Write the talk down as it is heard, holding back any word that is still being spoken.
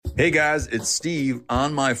Hey guys, it's Steve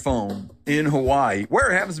on my phone in Hawaii,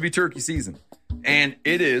 where it happens to be turkey season. And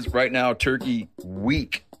it is right now turkey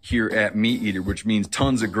week here at Meat Eater, which means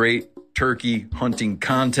tons of great turkey hunting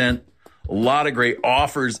content, a lot of great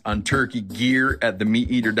offers on turkey gear at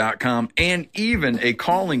themeateater.com, and even a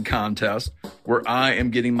calling contest where I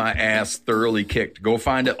am getting my ass thoroughly kicked. Go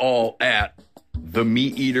find it all at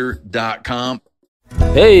themeateater.com.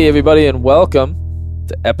 Hey everybody, and welcome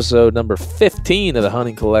to episode number 15 of the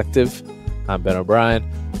Hunting Collective. I'm Ben O'Brien,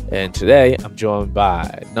 and today I'm joined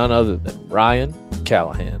by none other than Ryan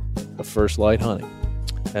Callaghan of First Light Hunting.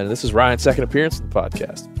 And this is Ryan's second appearance on the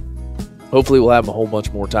podcast. Hopefully we'll have him a whole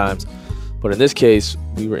bunch more times, but in this case,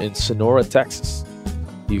 we were in Sonora, Texas.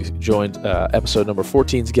 He joined episode number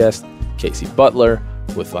 14's guest, Casey Butler,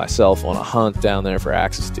 with myself on a hunt down there for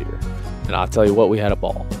axis deer. And I'll tell you what, we had a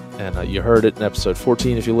ball. And you heard it in episode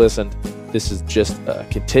 14 if you listened. This is just a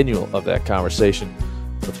continual of that conversation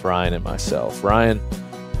with Ryan and myself. Ryan,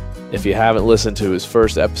 if you haven't listened to his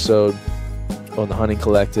first episode on the Hunting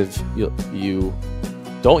Collective, you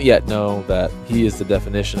don't yet know that he is the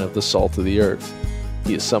definition of the salt of the earth.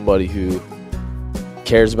 He is somebody who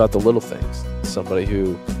cares about the little things, somebody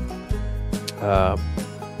who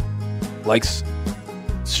likes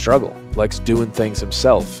struggle, likes doing things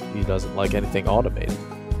himself. He doesn't like anything automated.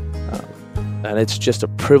 And it's just a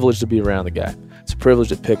privilege to be around the guy. It's a privilege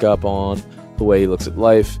to pick up on the way he looks at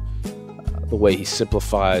life, the way he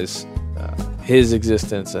simplifies his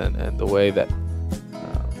existence, and the way that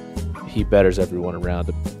he betters everyone around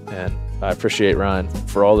him. And I appreciate Ryan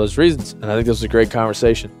for all those reasons. And I think this was a great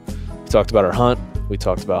conversation. We talked about our hunt. We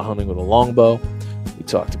talked about hunting with a longbow. We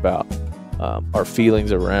talked about our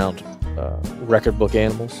feelings around record book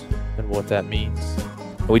animals and what that means.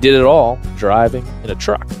 And we did it all driving in a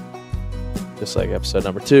truck. Just like episode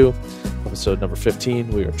number 2, episode number 15,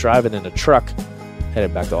 we were driving in a truck,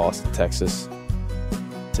 headed back to Austin, Texas,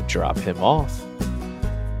 to drop him off.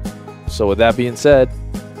 So with that being said,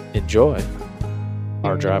 enjoy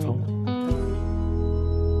our drive home.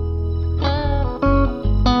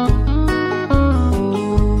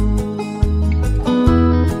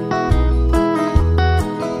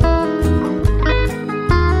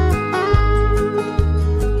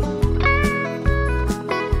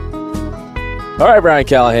 All right, Brian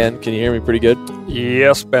Callaghan, can you hear me pretty good?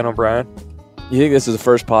 Yes, Ben O'Brien. You think this is the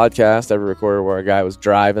first podcast ever recorded where a guy was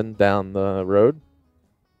driving down the road?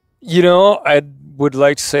 You know, I would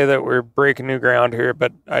like to say that we're breaking new ground here,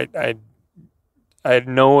 but I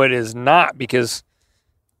know it is not, because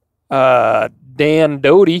Dan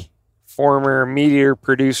Doty, former Meteor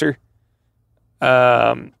producer,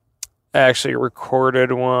 actually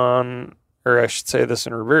recorded one, or I should say this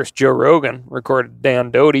in reverse. Joe Rogan recorded Dan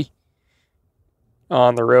Doty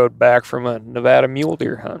on the road back from a Nevada mule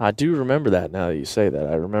deer hunt. I do remember that now that you say that.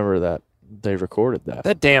 I remember that they recorded that.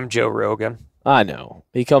 That damn Joe Rogan. I know.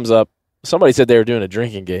 He comes up. Somebody said they were doing a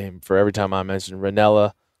drinking game for every time I mentioned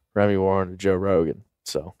Ranella, Remy Warren, and Joe Rogan.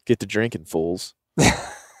 So get to drinking, fools. You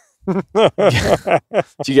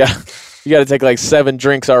got to take like 7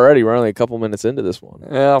 drinks already. We're only a couple minutes into this one.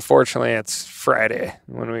 Well, fortunately, it's Friday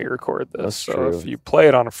when we record this. That's so true. If you play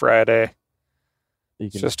it on a Friday,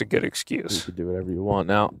 It's just a good excuse. You can do whatever you want.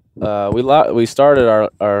 Now, we started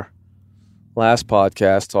our last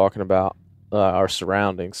podcast talking about our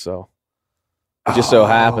surroundings. So it just so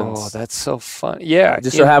happens. Oh, that's so fun. Yeah. It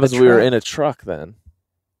just so happens we were in a truck then,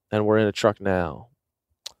 and we're in a truck now.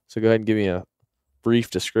 So go ahead and give me a brief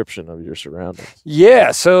description of your surroundings.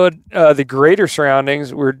 Yeah. So the greater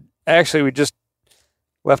surroundings we just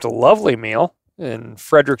left a lovely meal in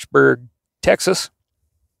Fredericksburg, Texas.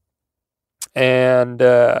 And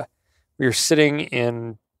we were sitting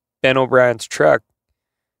in Ben O'Brien's truck,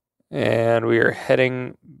 and we are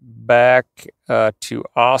heading back to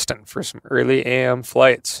Austin for some early AM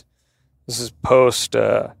flights. This is post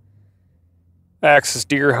axis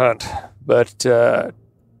deer hunt, but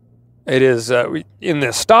it is in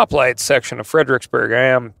the stoplight section of Fredericksburg. I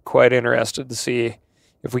am quite interested to see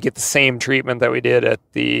if we get the same treatment that we did at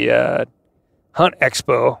the Hunt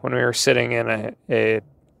Expo when we were sitting in a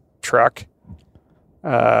truck.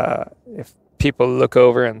 If people look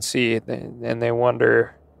over and see it, and they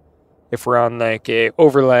wonder if we're on like a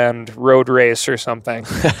overland road race or something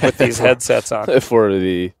with these headsets on. For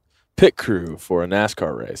the pit crew for a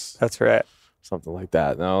NASCAR race. That's right. Something like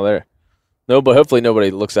that. But hopefully nobody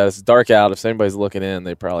looks at us. It's dark out. If anybody's looking in,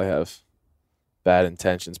 they probably have bad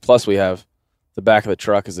intentions. Plus we have the back of the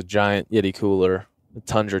truck is a giant Yeti cooler, a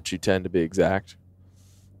Tundra 210 to be exact,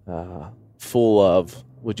 full of,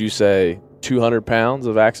 would you say, 200 pounds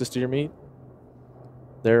of axis deer meat?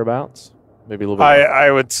 Thereabouts? Maybe a little bit more. I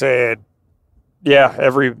would say Yeah,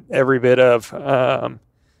 every bit of.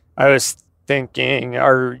 I was thinking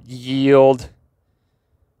our yield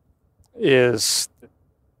is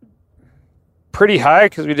pretty high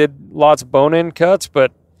because we did lots of bone-in cuts,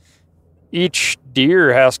 but each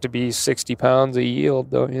deer has to be 60 pounds of yield,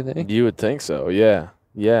 don't you think? You would think so, yeah.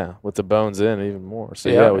 Yeah, with the bones in, even more. So,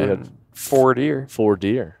 yeah, we had 4 deer. 4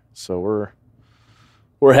 deer. So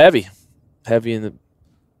we're heavy. Heavy in the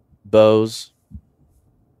bows,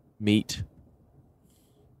 meat,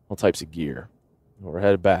 all types of gear. We're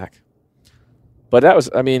headed back. But that was,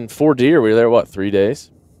 4 deer. We were there, what, 3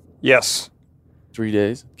 days? Yes. 3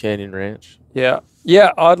 days, Canyon Ranch. Yeah.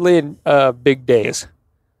 Yeah, oddly, big days.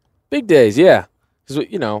 Big days, yeah. Because,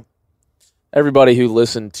 everybody who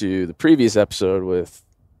listened to the previous episode with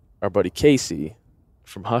our buddy Casey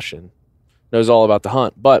from Hushin knows all about the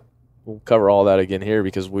hunt. But we'll cover all that again here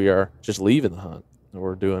because we are just leaving the hunt. And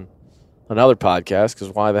we're doing another podcast because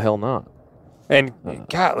why the hell not? And,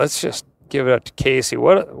 God, let's just give it up to Casey.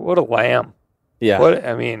 What a lamb. Yeah.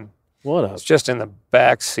 It's just in the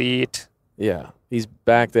back seat. Yeah. He's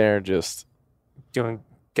back there just doing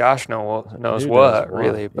gosh knows what,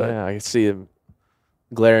 really. But yeah, I can see him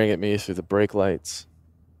glaring at me through the brake lights.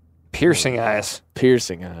 Piercing eyes.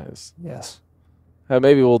 Piercing eyes. Yes.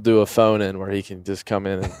 Maybe we'll do a phone in where he can just come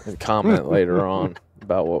in and comment later on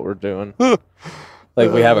about what we're doing.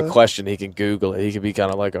 Like we have a question, he can Google it. He can be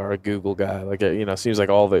kind of like our Google guy. Like, seems like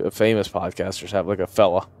all the famous podcasters have like a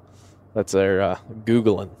fella that's their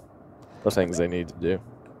Googling the things they need to do.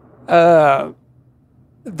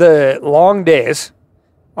 The long days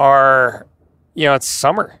are, it's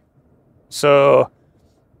summer. So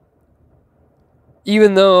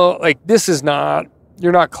even though, like,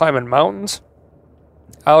 you're not climbing mountains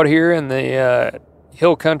out here in the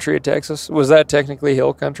hill country of Texas. Was that technically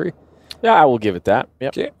hill country? Yeah, I will give it that.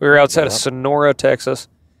 Yep. Okay. We were outside of Sonora, Texas,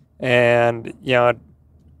 and,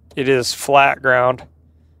 it is flat ground,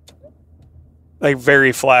 like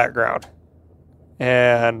very flat ground.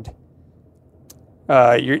 And,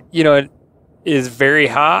 it is very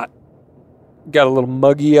hot. Got a little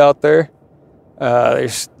muggy out there.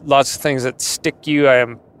 There's lots of things that stick you. I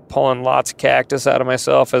am pulling lots of cactus out of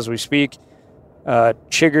myself as we speak.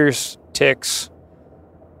 Chiggers, ticks,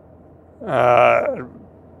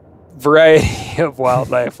 variety of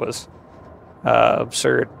wildlife was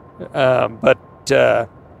absurd. But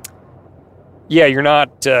you're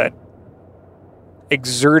not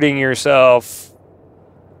exerting yourself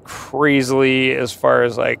crazily as far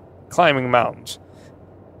as like climbing mountains.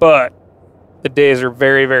 But the days are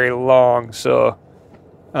very, very long, so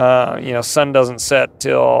sun doesn't set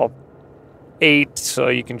till 8, so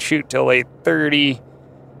you can shoot till 8:30.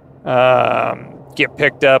 Get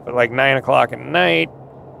picked up at like 9 o'clock at night.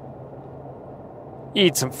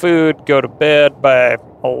 Eat some food, go to bed by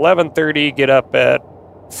 11:30. Get up at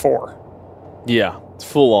 4. Yeah, it's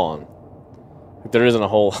full on. There isn't a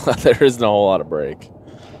whole lot of break.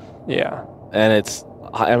 Yeah, and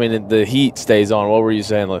the heat stays on. What were you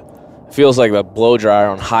saying? Like, it feels like the blow dryer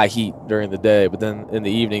on high heat during the day, but then in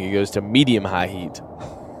the evening it goes to medium high heat.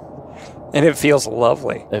 And it feels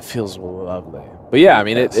lovely. It feels lovely. But yeah,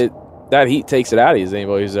 it that heat takes it out of you.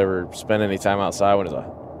 Anybody who's ever spent any time outside when it's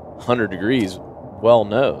 100 degrees well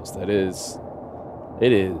knows that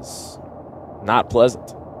it is not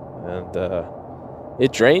pleasant. And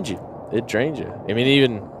it drains you. It drains you.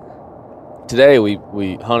 Even today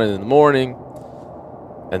we hunted in the morning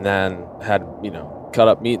and then had, cut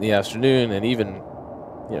up meat in the afternoon, and even,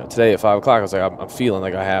 today at 5 o'clock, I was like, I'm feeling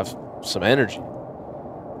like I have some energy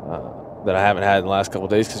that I haven't had in the last couple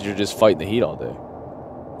of days because you're just fighting the heat all day.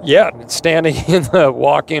 Yeah, standing in the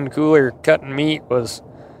walk-in cooler cutting meat was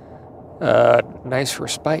nice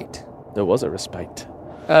respite. There was a respite.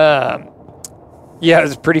 Yeah,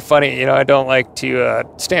 it's pretty funny. I don't like to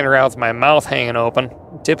stand around with my mouth hanging open,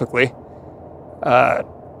 typically.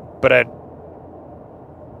 But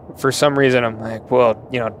for some reason, I'm like, well,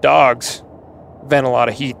 dogs vent a lot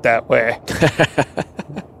of heat that way.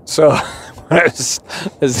 So when I was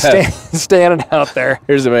standing out there.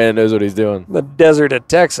 Here's a man that knows what he's doing. The desert of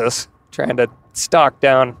Texas, trying to stalk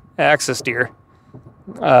down axis deer.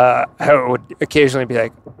 I would occasionally be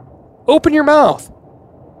like, open your mouth.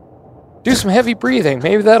 Do some heavy breathing.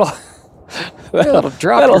 Maybe that'll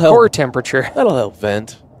drop your core temperature. That'll help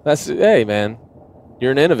vent. Hey, man,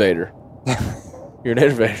 you're an innovator. You're an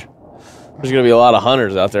innovator. There's going to be a lot of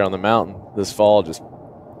hunters out there on the mountain this fall just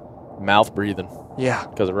mouth breathing. Yeah.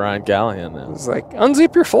 Because of Ryan Callaghan now. It's like,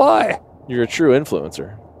 unzip your fly. You're a true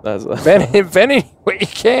influencer. Vent any way you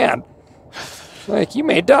can. Like, you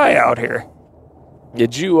may die out here.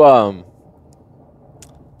 Did you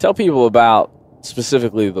tell people about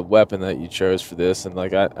specifically the weapon that you chose for this, and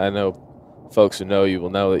like I know folks who know you will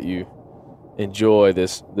know that you enjoy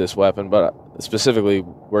this weapon, but specifically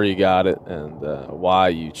where you got it and why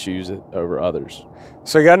you choose it over others.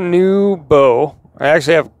 So I got a new bow. I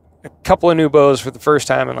actually have a couple of new bows for the first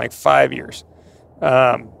time in like 5 years.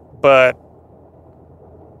 But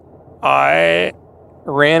I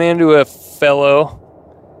ran into a fellow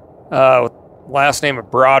with last name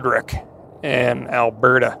of Broderick in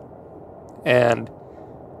Alberta. And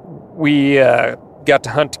we got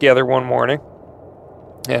to hunt together one morning.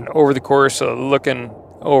 And over the course of looking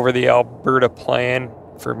over the Alberta plain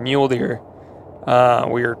for mule deer,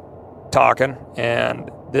 we were talking,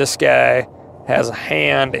 and this guy has a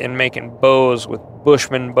hand in making bows with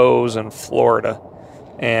Bushman bows in Florida.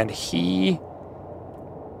 And he,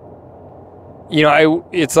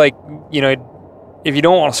 it's like, if you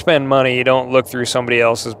don't want to spend money, you don't look through somebody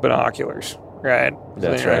else's binoculars, right?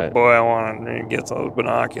 That's so you're right. Like, boy, I want to get those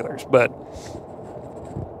binoculars. But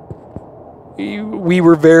we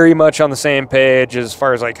were very much on the same page as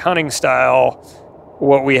far as like hunting style,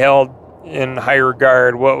 what we held in high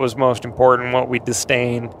regard, what was most important, what we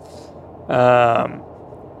disdained. And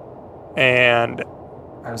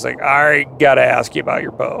I was like, I gotta ask you about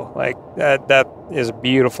your bow. Like that is a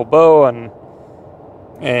beautiful bow,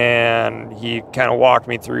 and he kind of walked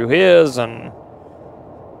me through his, and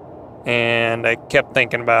I kept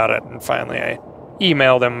thinking about it, and finally I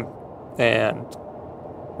emailed him and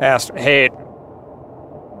asked him, hey,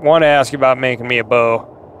 want to ask you about making me a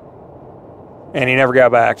bow, and he never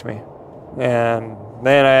got back to me. And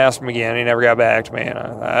then I asked him again, he never got back to me, and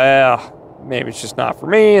I thought, maybe it's just not for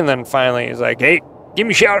me. And then finally he's like, hey, give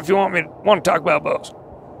me a shout if you want to talk about bows.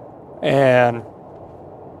 And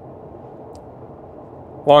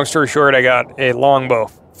long story short, I got a longbow,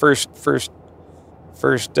 first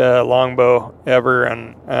longbow ever,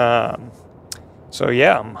 and so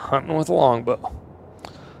yeah, I'm hunting with a longbow.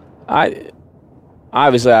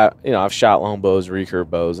 I've shot longbows, recurve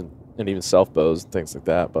bows, and even self bows and things like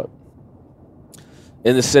that. But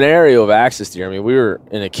in the scenario of axis deer, I mean, we were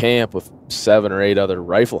in a camp with 7 or 8 other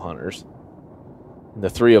rifle hunters, and the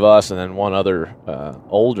 3 of us, and then one other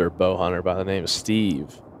older bow hunter by the name of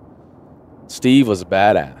Steve. Steve was a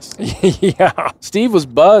badass. Yeah. Steve was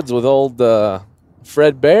buds with old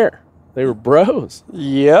Fred Bear. They were bros.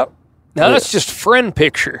 Yep. Now that's just friend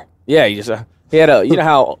picture. Yeah, he had a, you know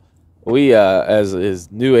how we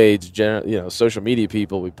as new age social media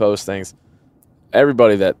people, we post things.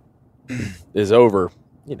 Everybody that is over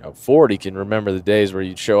 40 can remember the days where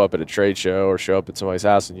you'd show up at a trade show or show up at somebody's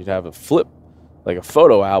house and you'd have a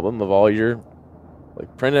photo album of all your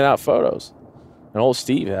printed out photos. And old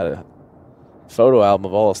Steve had a photo album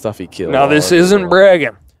of all the stuff he killed. Now this isn't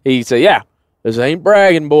bragging. He'd say, yeah, this ain't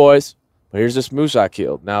bragging, boys, but here's this moose I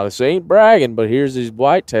killed. Now this ain't bragging, but here's these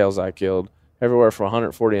whitetails I killed, everywhere from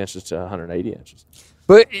 140 inches to 180 inches.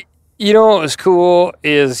 But what was cool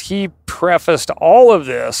is he prefaced all of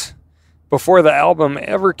this before the album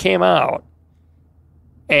ever came out,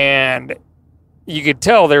 and you could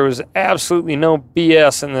tell there was absolutely no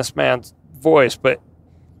BS in this man's voice, but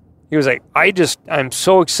he was like, I'm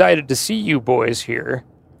so excited to see you boys here.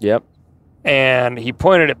 Yep. And he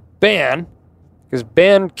pointed at Ben, because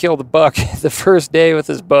Ben killed a buck the first day with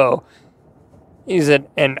his bow. He said,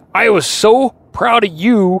 and I was so proud of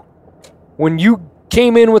you when you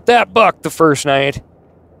came in with that buck the first night.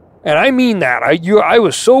 And I mean that. I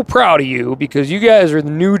was so proud of you because you guys are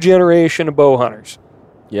the new generation of bow hunters.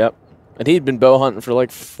 Yep. And he'd been bow hunting for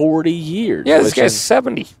 40 years. Yeah, this guy's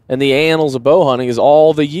 70. And the annals of bow hunting is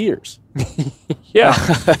all the years. Yeah.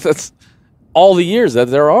 That's all the years that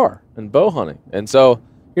there are in bow hunting. And so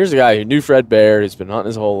here's a guy who knew Fred Bear, who's been hunting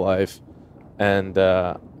his whole life, and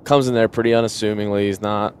comes in there pretty unassumingly. He's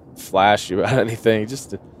not flashy about anything.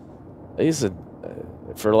 He's a,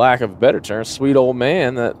 for lack of a better term, sweet old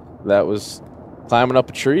man that was climbing up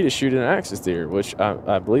a tree to shoot an axis deer, which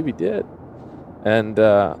I believe he did. And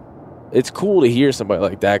it's cool to hear somebody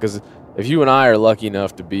like that, because if you and I are lucky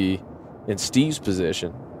enough to be in Steve's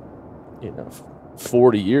position,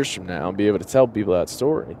 40 years from now, and be able to tell people that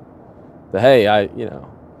story, that, hey,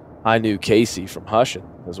 I knew Casey from Hushin,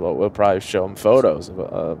 is what we'll probably show them photos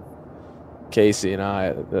of Casey and I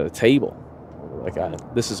at the table.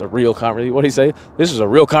 This is a real conversation. What do you say? This is a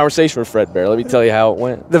real conversation with Fred Bear. Let me tell you how it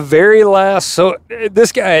went. The very last, so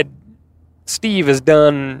this guy, Steve, has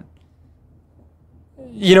done,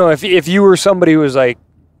 if you were somebody who was like,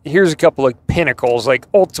 here's a couple of pinnacles, like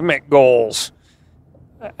ultimate goals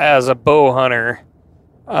as a bow hunter,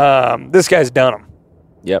 this guy's done them.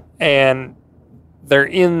 Yep. And they're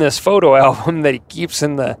in this photo album that he keeps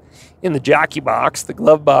in the jockey box, the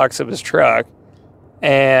glove box of his truck.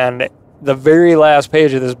 And the very last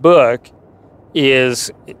page of this book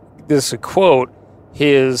is this quote,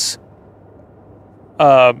 his,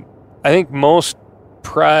 I think, most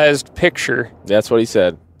prized picture. That's what he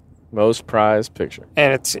said. Most prized picture.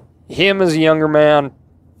 And it's him as a younger man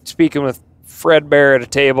speaking with Fred Bear at a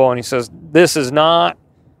table, and he says, "This is not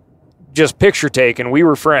just picture taken. We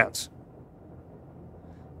were friends."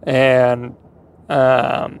 And, he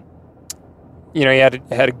had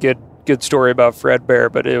a good story about Fred Bear,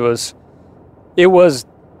 but it was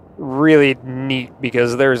really neat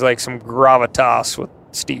because there's like some gravitas with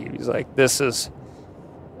Steve. He's like, it was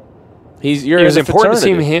important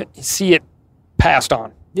to see it passed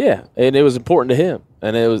on. Yeah, and it was important to him.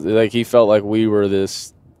 And it was like he felt like we were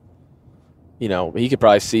this, he could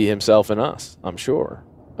probably see himself in us, I'm sure,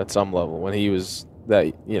 at some level when he was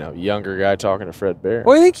that, younger guy talking to Fred Bear.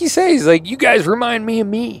 Well, I think he says, he's like, you guys remind me of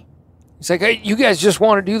me. He's like, hey, you guys just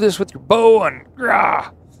want to do this with your bow and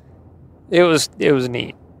rah. It was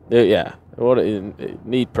neat. Yeah, what a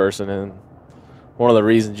neat person. And one of the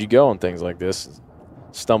reasons you go on things like this is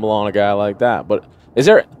stumble on a guy like that. But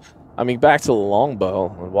back to the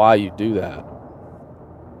longbow and why you do that.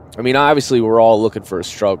 Obviously we're all looking for a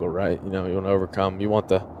struggle, right? You want to overcome.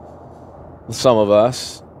 Some of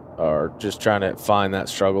us are just trying to find that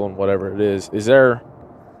struggle and whatever it is. Is there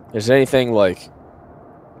anything like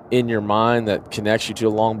in your mind that connects you to a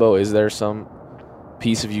longbow? Is there some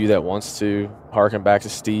piece of you that wants to harken back to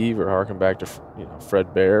Steve or harken back to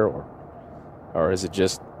Fred Bear, or is it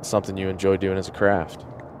just something you enjoy doing as a craft?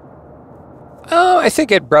 I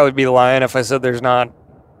think I'd probably be lying if I said there's not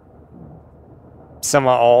some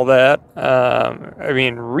of all that.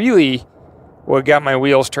 Really, what got my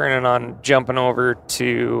wheels turning on jumping over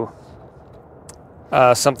to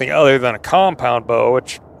something other than a compound bow,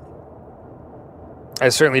 which I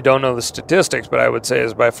certainly don't know the statistics, but I would say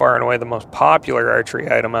is by far and away the most popular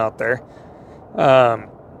archery item out there,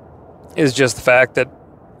 is just the fact that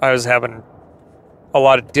I was having a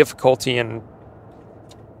lot of difficulty in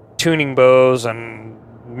tuning bows and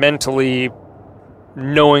mentally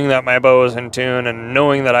knowing that my bow was in tune and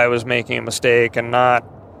knowing that I was making a mistake and not,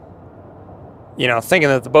 thinking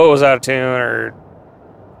that the bow was out of tune or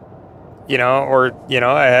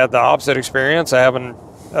I had the opposite experience. I having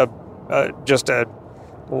just a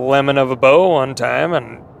lemon of a bow one time,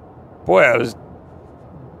 and boy, I was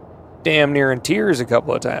damn near in tears a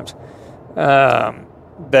couple of times.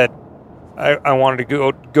 That I wanted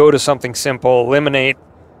to go to something simple, eliminate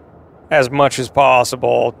as much as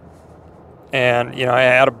possible. And, I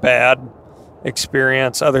had a bad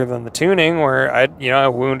experience other than the tuning where I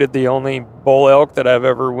wounded the only bull elk that I've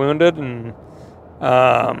ever wounded. And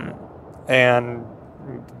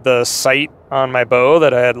the sight on my bow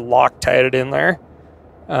that I had Loctited in there,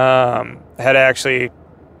 had actually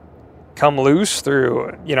come loose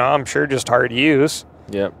through, I'm sure just hard use.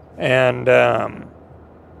 Yep. And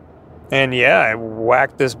yeah, I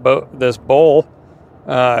whacked this bull.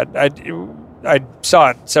 I saw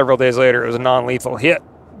it several days later. It was a non-lethal hit,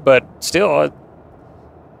 but still,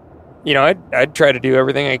 I'd try to do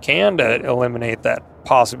everything I can to eliminate that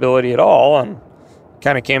possibility at all, and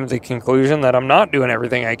kind of came to the conclusion that I'm not doing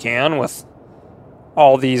everything I can with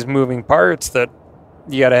all these moving parts that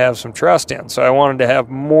you got to have some trust in. So I wanted to have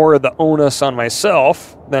more of the onus on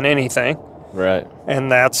myself than anything. Right.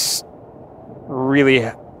 And that's really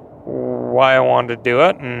why I wanted to do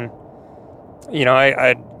it. And,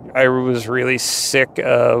 I was really sick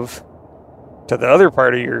of, to the other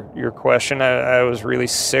part of your question, I was really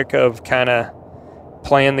sick of kind of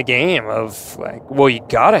playing the game of like, well, you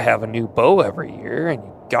got to have a new bow every year and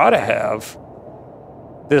you got to have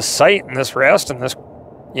this sight and this rest and this,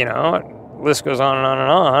 list goes on and on and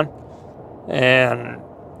on. And,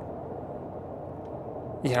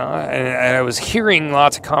 and I was hearing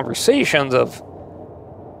lots of conversations of,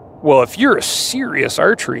 well, if you're a serious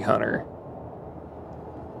archery hunter,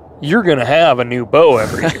 you're going to have a new bow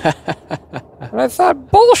every year. And I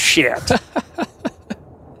thought, bullshit.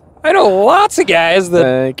 I know lots of guys that...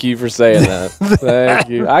 Thank you for saying that. Thank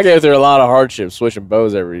you. I go through a lot of hardships switching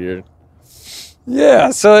bows every year.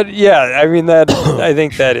 Yeah, so, I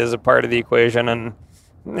think that is a part of the equation. And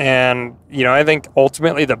I think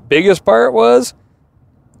ultimately the biggest part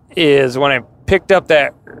is when I picked up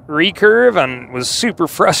that recurve and was super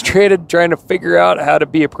frustrated trying to figure out how to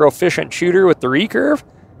be a proficient shooter with the recurve.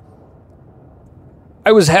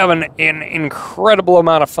 I was having an incredible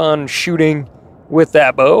amount of fun shooting with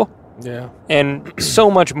that bow. Yeah. And so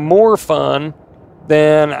much more fun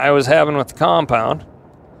than I was having with the compound.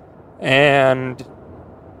 And,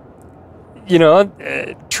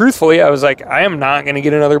 truthfully, I was like, I am not going to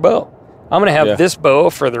get another bow. I'm going to have this bow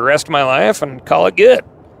for the rest of my life and call it good.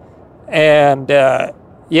 And,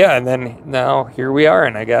 and then now here we are,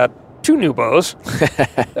 and I got 2 new bows,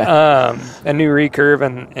 a new recurve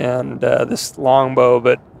and this long bow,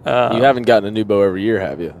 but you haven't gotten a new bow every year,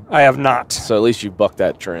 have you? I have not. So at least you bucked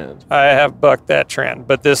that trend. I have bucked that trend,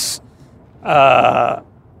 but this, I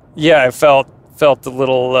felt a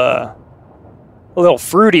little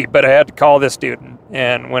fruity, but I had to call this dude,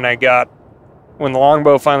 and when the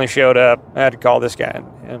longbow finally showed up, I had to call this guy,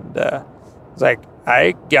 and it's like,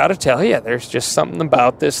 I gotta tell you, there's just something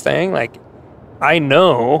about this thing. Like, I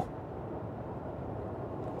know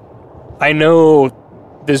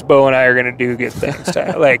this bow and I are gonna do good things.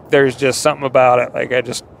 Like, there's just something about it. Like, I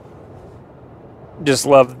just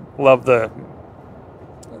love the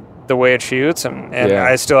way it shoots, and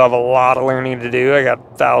I still have a lot of learning to do. I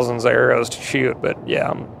got thousands of arrows to shoot, but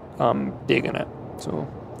I'm digging it. So,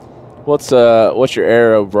 what's your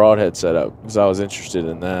arrow broadhead setup? Because I was interested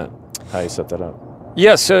in that. How you set that up?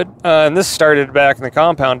 Yeah, so and this started back in the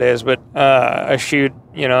compound days, but I shoot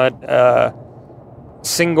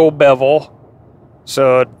single bevel,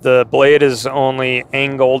 so the blade is only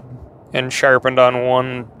angled and sharpened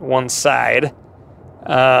on one side.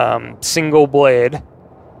 Single blade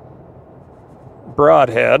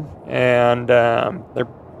broadhead, and they're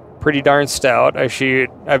pretty darn stout.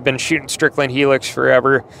 I've been shooting Strickland Helix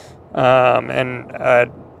forever, and a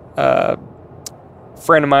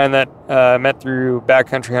friend of mine that I met through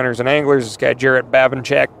Backcountry Hunters and Anglers, this guy Jarrett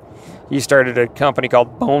Babanchek, he started a company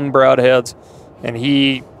called Bone Broadheads, and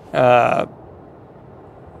he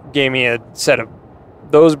gave me a set of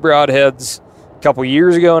those broadheads a couple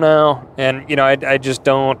years ago now, and I just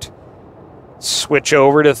don't switch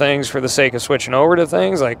over to things for the sake of switching over to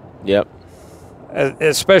things. Like, yep,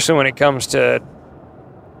 especially when it comes to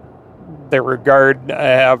the regard I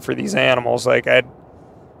have for these animals. Like,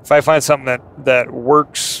 if I find something that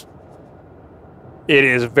works, it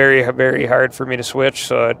is very, very hard for me to switch.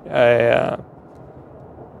 So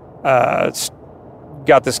I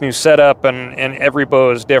got this new setup, and every bow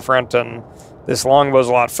is different, and this longbow is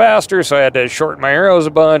a lot faster, so I had to shorten my arrows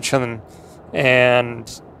a bunch, and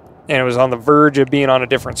it was on the verge of being on a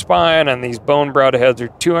different spine, and these bone broadheads are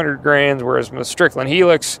 200 grains, whereas my Strickland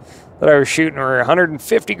Helix that I was shooting were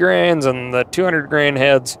 150 grains, and the 200 grain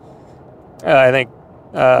heads, I think,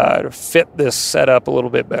 fit this setup a little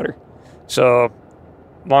bit better. So,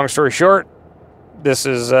 long story short, this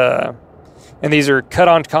is, and these are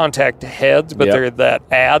cut-on contact heads, but they're that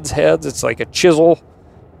adze heads. It's like a chisel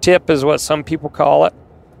tip is what some people call it.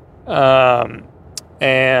 And,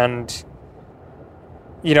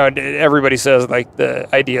 everybody says, like,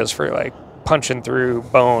 the ideas for, like, punching through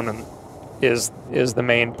bone and is the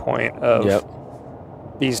main point of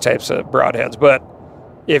these types of broadheads. But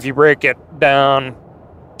if you break it down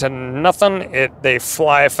to nothing, they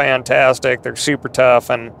fly fantastic. They're super tough,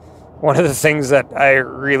 and one of the things that I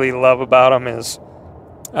really love about them is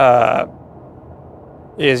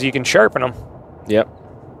you can sharpen them. Yep.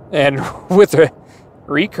 And with a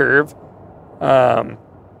recurve,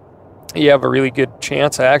 you have a really good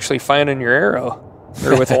chance of actually finding your arrow.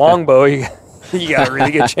 Or with a longbow, you got a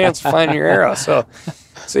really good chance of finding your arrow. So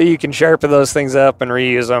you can sharpen those things up and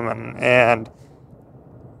reuse them, and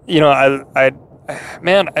I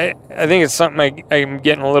think it's something I'm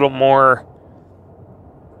getting a little more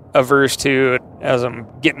averse to as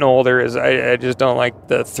I'm getting older. Is I just don't like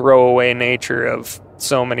the throwaway nature of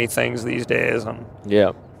so many things these days.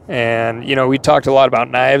 And we talked a lot about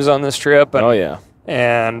knives on this trip. And,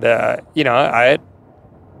 And I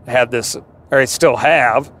had this, or I still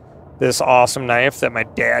have this awesome knife that my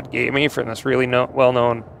dad gave me from this really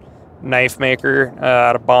well-known knife maker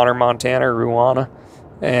out of Bonner, Montana, Ruana.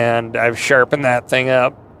 And I've sharpened that thing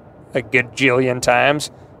up a good jillion times.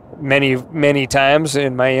 Many, many times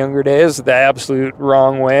in my younger days, the absolute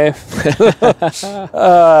wrong way.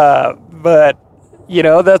 But,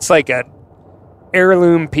 that's like a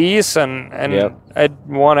heirloom piece, and I'd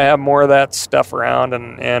want to have more of that stuff around.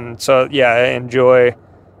 And so, I enjoy,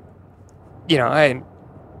 I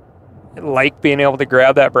like being able to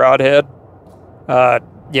grab that broadhead,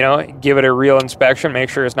 give it a real inspection, make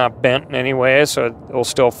sure it's not bent in any way, so it will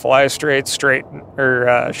still fly straight,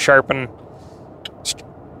 or sharpen,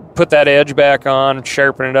 put that edge back on,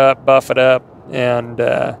 sharpen it up, buff it up, and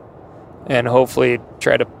hopefully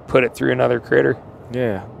try to put it through another critter.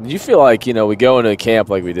 Yeah. Do you feel like, we go into a camp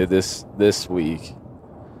like we did this week,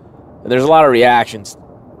 and there's a lot of reactions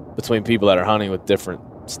between people that are hunting with different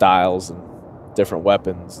styles and different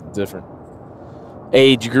weapons, different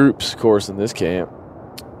age groups, of course, in this camp.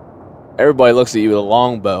 Everybody looks at you with a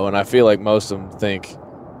longbow, and I feel like most of them think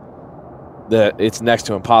that it's next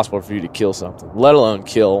to impossible for you to kill something, let alone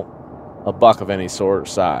kill a buck of any sort or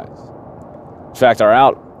size. In fact,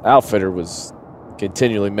 our outfitter was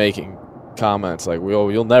continually making comments like,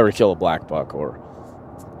 "Well, you'll never kill a black buck," or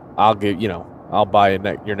 "I'll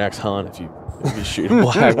buy your next hunt if you shoot a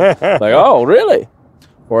black." Like, oh, really?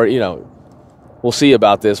 Or we'll see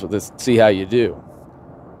about this with this. See how you do.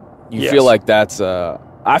 You feel like that's.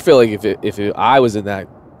 I feel like if I was in that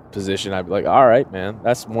position, I'd be like, all right, man.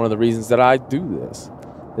 That's one of the reasons that I do this,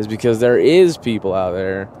 is because there is people out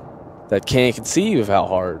there that can't conceive of how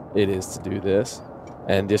hard it is to do this,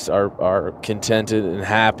 and just are contented and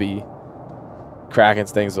happy cracking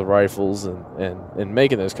things with rifles and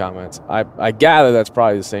making those comments. I gather that's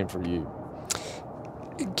probably the same for you.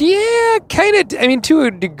 Yeah, kind of. I mean, to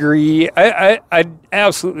a degree. I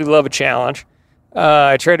absolutely love a challenge.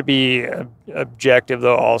 I try to be objective,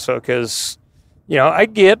 though, also, because,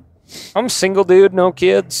 I'm a single dude, no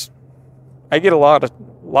kids. I get a lot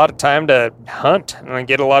of time to hunt, and I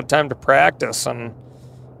get a lot of time to practice,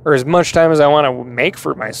 or as much time as I want to make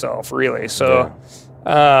for myself, really. So,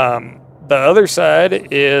 the other side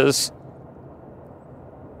is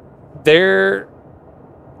there's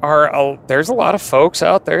a lot of folks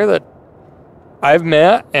out there that I've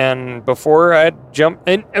met, and before I jumped,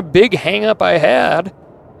 and a big hang-up I had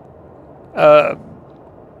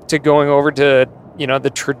to going over to,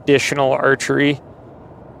 the traditional archery,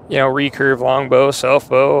 recurve, longbow,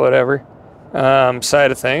 self-bow, whatever,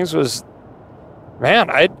 side of things was, man,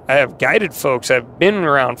 I have guided folks. I've been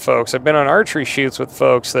around folks. I've been on archery shoots with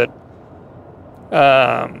folks that,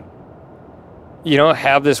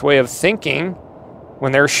 have this way of thinking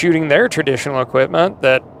when they're shooting their traditional equipment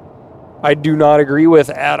that I do not agree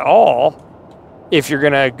with at all if you're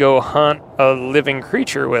going to go hunt a living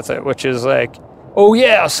creature with it, which is like, oh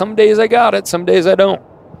yeah, some days I got it, some days I don't.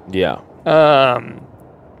 Yeah.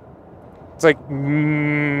 It's like,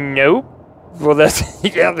 nope. Well,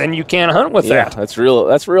 then you can't hunt with that. That's real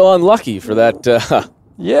unlucky for that,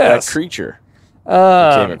 that creature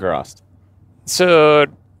that came across. So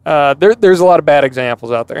there's a lot of bad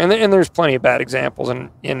examples out there, and there's plenty of bad examples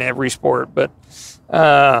in every sport, but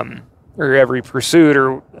or every pursuit.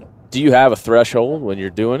 Or do you have a threshold when you're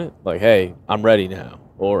doing it? Like, hey, I'm ready now,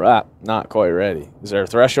 or not quite ready. Is there a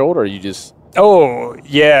threshold, or you just? Oh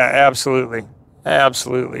yeah, absolutely.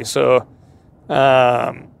 So,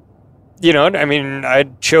 I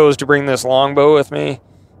chose to bring this longbow with me.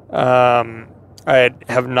 I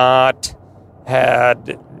have not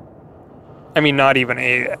had, not even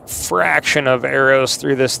a fraction of arrows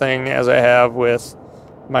through this thing as I have with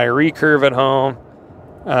my recurve at home.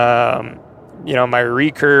 My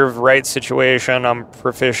recurve right situation, I'm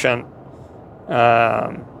proficient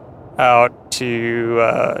out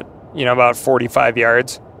to, about 45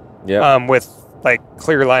 yards. Yeah. With like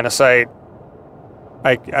clear line of sight,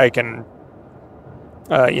 I can,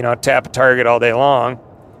 tap a target all day long.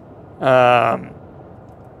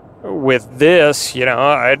 With this,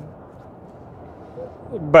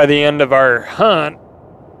 by the end of our hunt,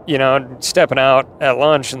 stepping out at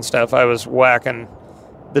lunch and stuff, I was whacking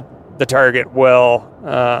the target well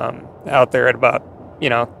out there at about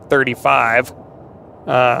 35,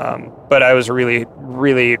 but I was really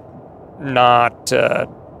not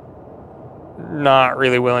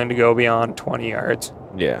really willing to go beyond 20 yards.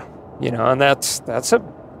 Yeah. And that's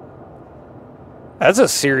a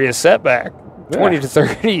serious setback. 20 to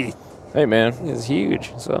 30. Hey man, is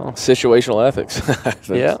huge. So situational ethics.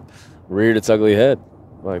 Yeah. Reared its ugly head.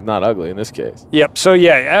 Like, not ugly in this case. Yep. So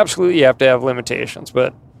yeah, absolutely you have to have limitations,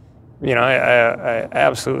 but I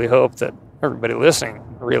absolutely hope that everybody listening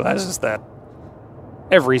realizes that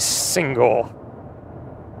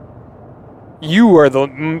you are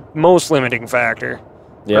the most limiting factor,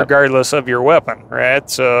 regardless of your weapon, right?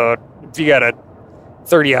 So if you got a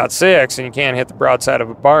 30-06 and you can't hit the broadside of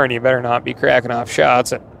a barn, you better not be cracking off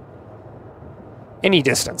shots at any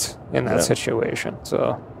distance in that situation.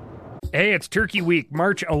 So, hey, it's Turkey Week,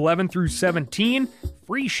 March 11 through 17.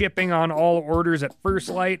 Free shipping on all orders at First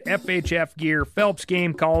Light, FHF Gear, Phelps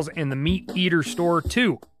Game Calls, and the Meat Eater store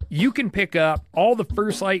too. You can pick up all the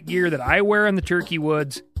First Light gear that I wear in the turkey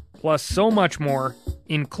woods, plus so much more,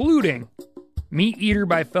 including Meat Eater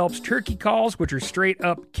by Phelps turkey calls, which are straight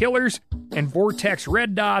up killers, and Vortex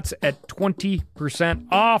red dots at 20%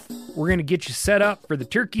 off. We're going to get you set up for the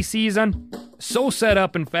turkey season. So set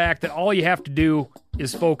up, in fact, that all you have to do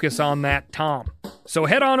is focus on that tom. So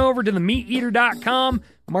head on over to themeateater.com,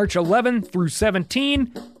 March 11 through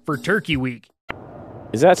 17 for Turkey Week.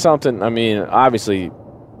 Is that something, obviously,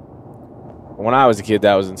 when I was a kid,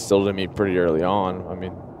 that was instilled in me pretty early on.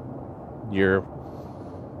 Your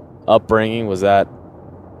upbringing, was that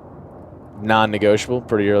non-negotiable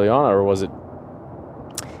pretty early on, or was it?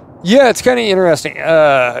 Yeah, it's kind of interesting.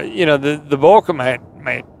 The bulk of my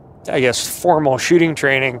I guess formal shooting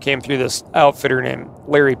training came through this outfitter named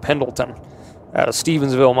Larry Pendleton out of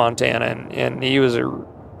Stevensville, Montana, and he was the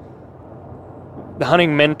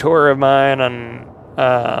hunting mentor of mine, and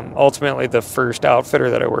ultimately the first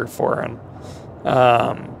outfitter that I worked for, and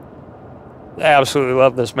absolutely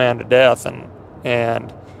love this man to death,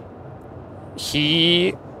 and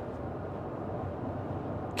he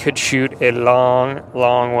could shoot a long,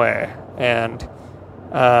 long way, and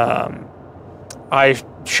I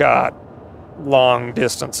shot long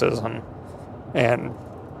distances,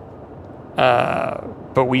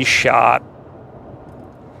 but we shot.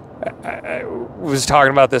 I was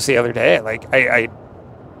talking about this the other day. Like I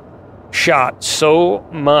shot so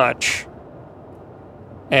much,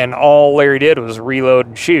 and all Larry did was reload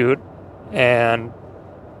and shoot, and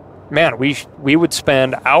man, we would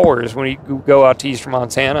spend hours when we go out to eastern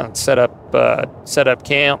Montana and set up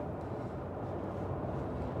camp.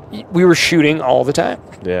 We were shooting all the time.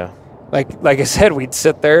 Yeah. Like I said, we'd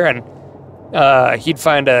sit there and he'd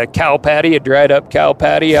find a cow patty, a dried up cow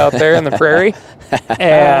patty out there in the prairie,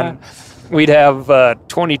 and we'd have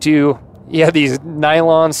 22. Yeah, these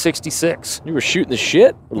nylon 66. You were shooting the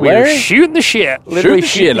shit, Larry? We were shooting the shit. Literally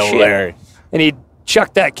shooting the shit, Larry. And he'd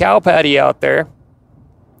chuck that cow patty out there,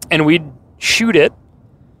 and we'd shoot it.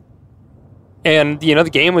 And, the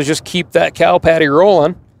game was just keep that cow patty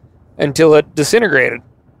rolling until it disintegrated.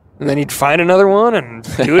 And then he'd find another one and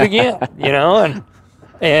do it again,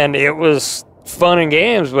 and it was fun and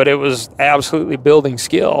games, but it was absolutely building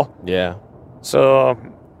skill. Yeah. So,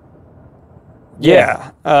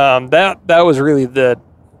 yeah, that was really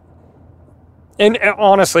and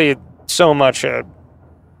honestly, so much,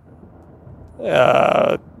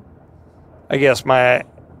 I guess my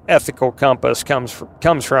ethical compass comes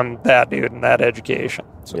from that dude and that education.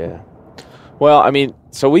 So. Yeah. Well, I mean,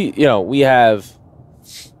 so we have,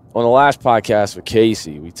 on the last podcast with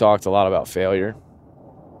Casey, we talked a lot about failure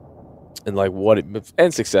and like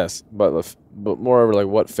and success, but moreover, like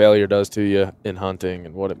what failure does to you in hunting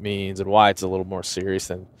and what it means and why it's a little more serious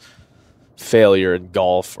than failure in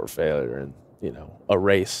golf or failure in, a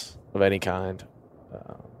race of any kind.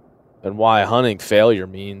 And why hunting failure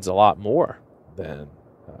means a lot more than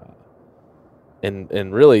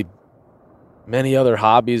in really many other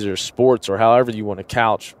hobbies or sports or however you want to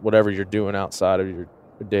couch whatever you're doing outside of your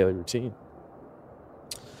daily routine.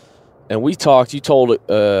 And you told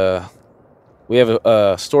we have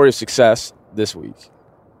a story of success this week,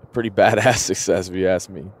 a pretty badass success if you ask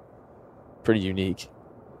me, pretty unique,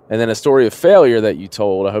 and then a story of failure that you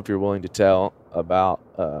told. I hope you're willing to tell about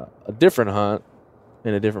a different hunt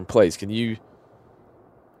in a different place. Can you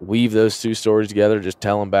weave those two stories together, just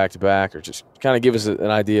tell them back to back, or just kind of give us an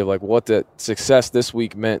idea of like what the success this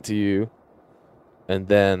week meant to you, and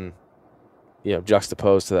then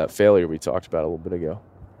juxtaposed to that failure we talked about a little bit ago?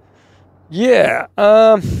 Yeah.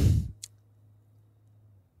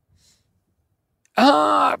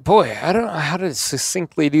 Boy, I don't know how to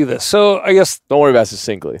succinctly do this. So I guess don't worry about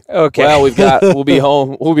succinctly. Okay. Well, we'll be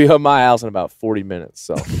home. We'll be home my house in about 40 minutes.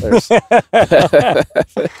 So there's your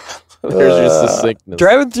succinctness.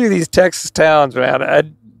 Driving through these Texas towns,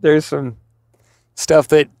 man, there's some stuff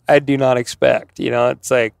that I do not expect.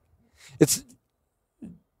 It's like it's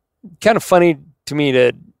kind of funny to me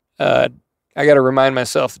to I got to remind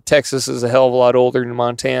myself that Texas is a hell of a lot older than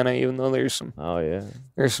Montana, even though there's some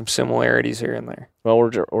there's some similarities here and there. Well,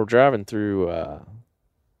 we're driving through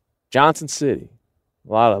Johnson City,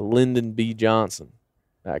 a lot of Lyndon B. Johnson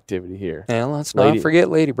activity here. Yeah, let's not forget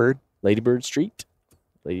Ladybird Street.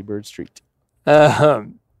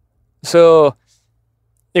 So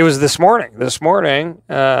it was this morning.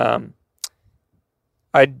 I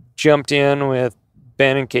jumped in with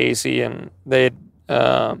Ben and Casey, and they'd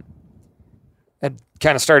had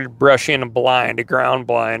kind of started brushing a ground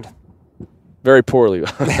blind. Very poorly.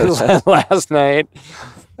 last night.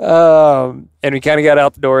 And we kind of got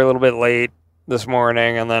out the door a little bit late this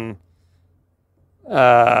morning, and then,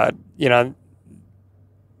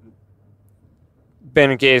 Ben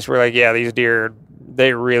and Casey were like, yeah, these deer,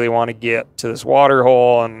 they really want to get to this water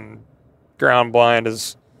hole, and ground blind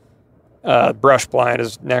is, brush blind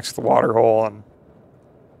is next to the water hole,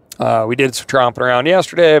 and we did some tromping around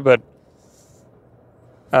yesterday, but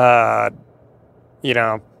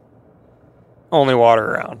only water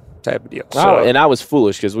around type of deal. So, and I was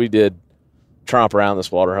foolish because we did tromp around this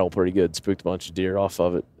water hole pretty good, spooked a bunch of deer off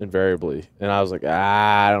of it invariably. And I was like,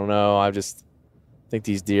 I don't know. I just think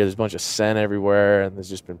these deer, there's a bunch of scent everywhere, and there's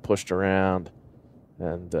just been pushed around.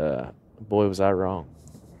 And boy, was I wrong.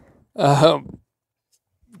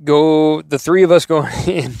 the three of us go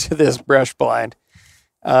into this brush blind,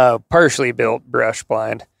 partially built brush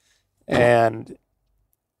blind, and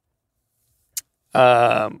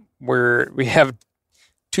we have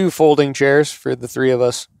 2 folding chairs for the 3 of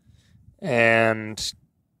us, and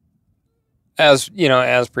as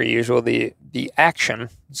per usual, the action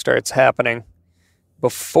starts happening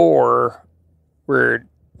before we're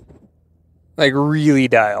like really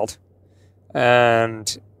dialed,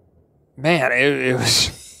 and man, it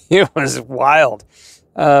was it was wild.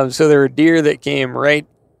 So there were deer that came right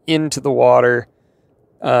into the water.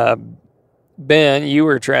 Ben, you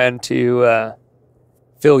were trying to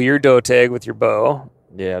fill your doe tag with your bow.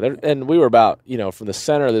 Yeah, and we were about, from the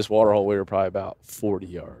center of this water hole, we were probably about 40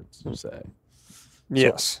 yards, say.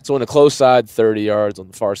 Yes. So on the close side, 30 yards, on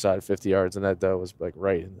the far side, 50 yards, and that doe was like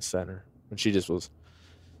right in the center. And she just was,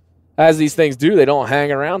 as these things do, they don't hang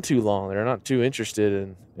around too long. They're not too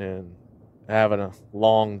interested in having a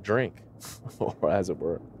long drink, as it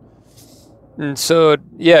were. And so,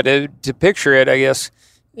 yeah, to picture it, I guess,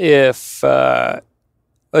 if,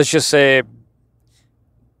 let's just say,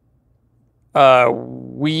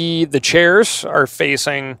 the chairs are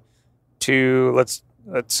facing to, let's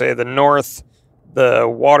say, the north. The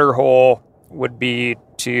water hole would be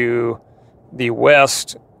to the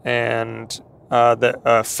west, and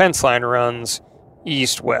the fence line runs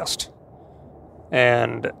east-west.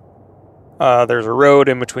 And there's a road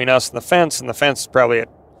in between us and the fence is probably at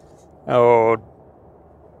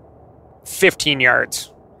 15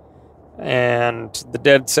 yards. And the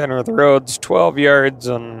dead center of the road's 12 yards,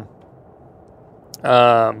 and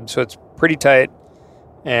so it's pretty tight.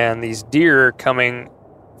 And these deer are coming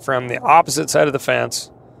from the opposite side of the fence,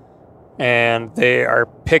 and they are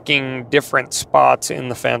picking different spots in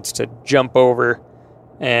the fence to jump over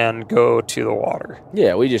and go to the water.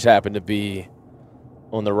 Yeah, we just happen to be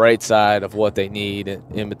on the right side of what they need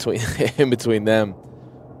in between them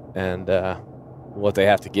and what they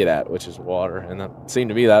have to get at, which is water. And it seemed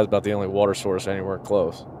to me that was about the only water source anywhere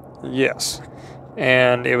close. Yes.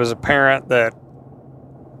 And it was apparent that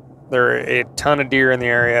there are a ton of deer in the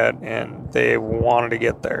area, and they wanted to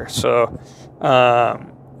get there. So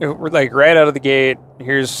we're like right out of the gate,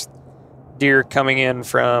 here's deer coming in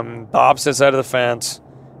from the opposite side of the fence.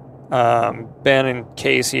 Ben and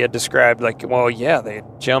Casey had described, like, well, yeah, they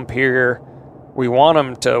jump here. We want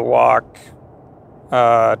them to walk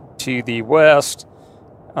to the west.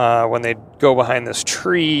 When they go behind this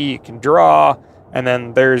tree, you can draw, and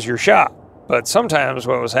then there's your shot. But sometimes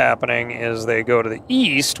what was happening is they go to the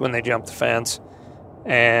east when they jump the fence,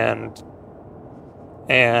 and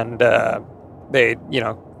they,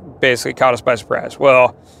 basically caught us by surprise.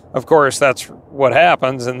 Well, of course, that's what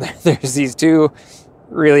happens, and there's these 2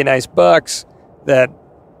 really nice bucks that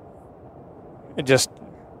just,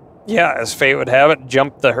 as fate would have it,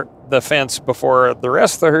 jumped the fence before the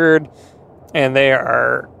rest of the herd, and they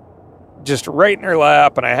are just right in her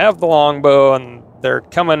lap, and I have the longbow, and they're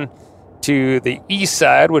coming to the east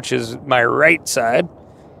side, which is my right side,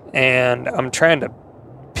 and I'm trying to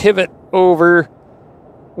pivot over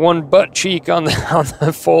one butt cheek on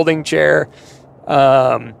the folding chair.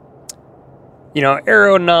 Arrow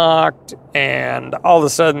knocked, and all of a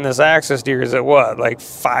sudden this axis deer is at what, like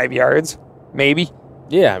 5 yards, maybe?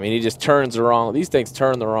 Yeah, I mean, he just turns the wrong. These things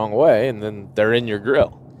turn the wrong way, and then they're in your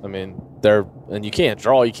grill. I mean, and you can't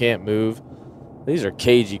draw, you can't move. These are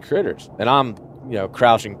cagey critters, and I'm,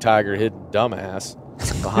 crouching tiger, hidden dumbass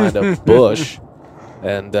behind a bush,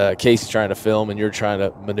 and Casey's trying to film, and you're trying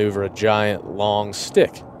to maneuver a giant long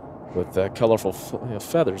stick with colorful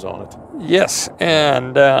feathers on it. Yes,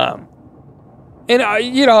 and I'll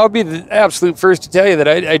be the absolute first to tell you that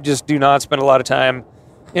I just do not spend a lot of time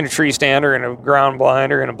in a tree stand or in a ground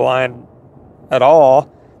blind or in a blind at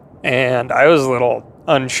all, and I was a little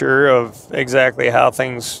unsure of exactly how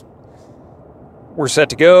things were set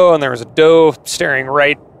to go, and there was a doe staring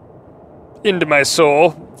right into my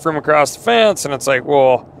soul from across the fence, and it's like,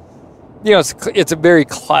 well, it's a very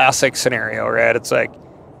classic scenario, right? It's like,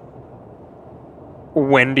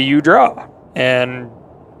 when do you draw? And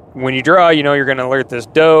when you draw, you're going to alert this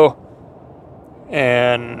doe,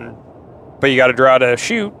 but you got to draw to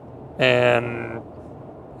shoot, and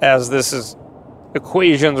as this is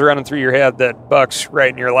equations running through your head, that buck's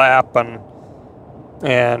right in your lap, and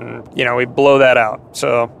we blow that out.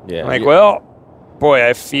 So yeah, I'm like, well, boy,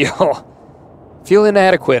 I feel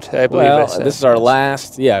inadequate, I believe. Well, this is our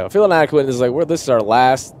last. Yeah, I feel inadequate. It's like, this is our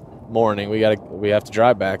last morning. We have to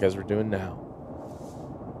drive back as we're doing now,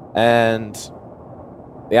 and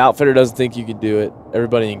the outfitter doesn't think you can do it.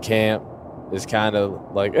 Everybody in camp is kind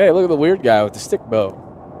of like, hey, look at the weird guy with the stick bow.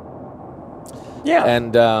 Yeah,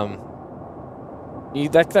 and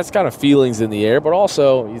that's kind of feelings in the air, but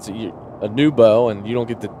also it's a new bow, and you don't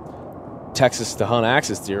get to Texas to hunt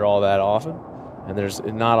axis deer all that often, and there's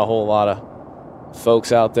not a whole lot of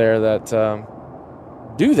folks out there that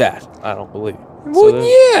do that, I don't believe. Well,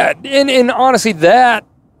 yeah, and honestly, that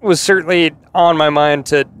was certainly on my mind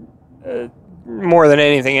to more than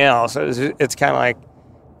anything else. It's kind of like,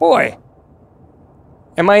 boy,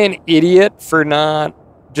 am I an idiot for not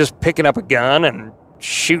just picking up a gun and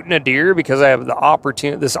shooting a deer because I have the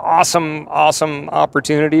opportunity, this awesome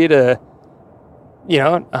opportunity to,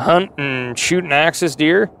 hunt and shoot an axis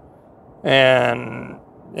deer, and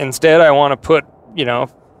instead I want to put,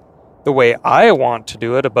 the way I want to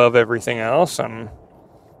do it above everything else, and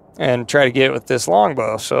try to get it with this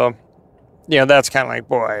longbow. So, that's kind of like,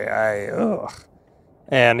 boy,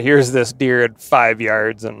 and here's this deer at 5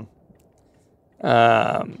 yards, and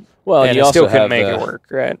well, and you still also couldn't have make it work,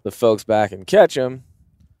 right? The folks back in Ketchum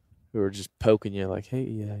who are just poking you like, hey,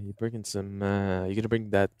 you bringing some? You gonna bring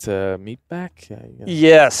that meat back?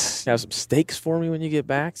 Yes. Have some steaks for me when you get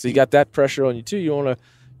back. So you got that pressure on you too. You don't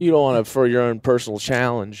want to for your own personal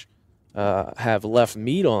challenge. Have left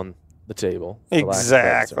meat on the table.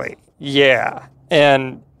 Exactly. Yeah.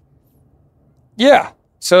 And yeah.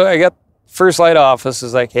 So I got First Light office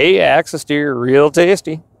is like, hey, axis deer, real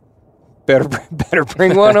tasty. Better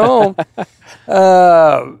bring one home.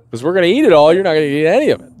 Because we're gonna eat it all. You're not gonna eat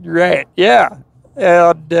any of it. Right. Yeah.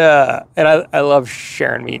 And I love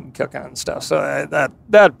sharing meat and cooking and stuff. So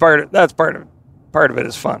that's part of it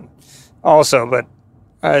is fun, also. But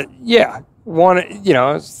yeah,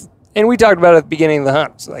 and we talked about it at the beginning of the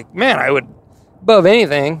hunt. It's like, man, I would, above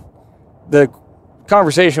anything, the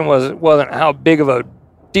conversation wasn't how big of a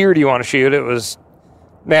deer do you want to shoot. It was,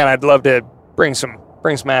 man, I'd love to bring some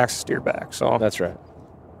axis deer back. So that's right.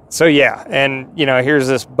 So yeah, and here's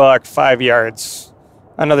this buck 5 yards,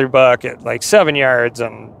 another buck at like 7 yards,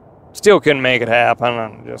 and still couldn't make it happen.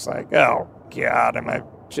 I'm just like, oh God, am I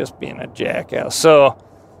just being a jackass? So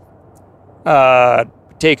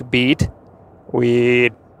take a beat.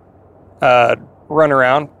 We run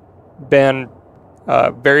around. Ben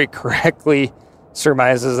very correctly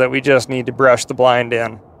surmises that we just need to brush the blind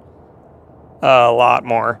in a lot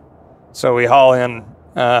more. So we haul in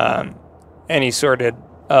any sort of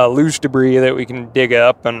loose debris that we can dig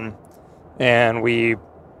up, and we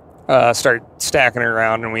start stacking it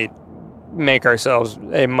around, and we make ourselves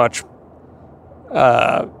a much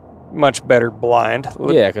better blind.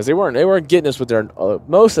 Yeah, because they weren't getting us with their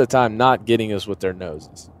most of the time, not getting us with their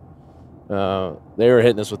noses. They were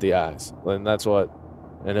hitting us with the eyes, and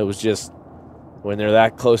and it was just when they're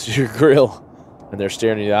that close to your grill and they're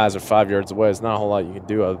staring in the eyes or 5 yards away. There's not a whole lot you can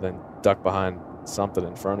do other than duck behind something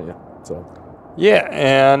in front of you. So yeah,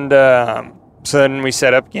 and so then we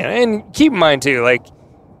set up again, and keep in mind too, like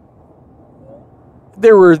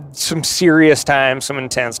there were some serious times, some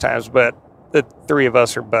intense times, but the three of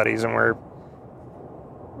us are buddies, and we're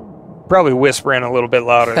probably whispering a little bit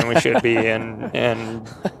louder than we should be, and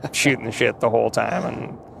shooting the shit the whole time,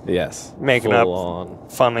 and yes, making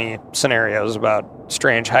up funny scenarios about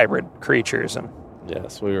strange hybrid creatures. And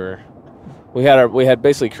yes, we had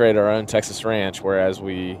basically created our own Texas ranch, whereas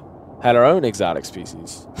we had our own exotic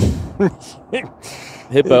species.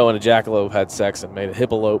 Hippo and a jackalope had sex and made a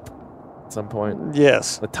hippolope at some point.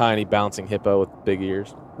 Yes, a tiny bouncing hippo with big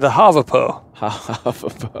ears. The Havapo.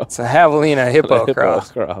 It's a Javelina hippo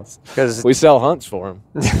cross. Because we sell hunts for them.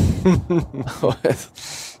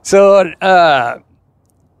 So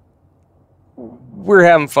we're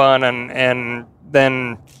having fun, and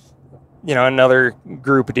then another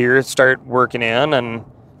group of deer start working in, and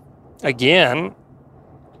again,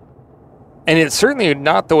 and it's certainly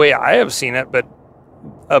not the way I have seen it, but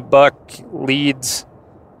a buck leads,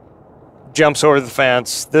 jumps over the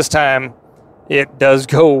fence. This time it does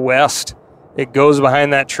go west. It goes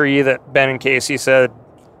behind that tree that Ben and Casey said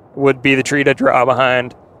would be the tree to draw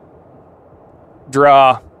behind.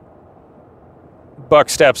 Buck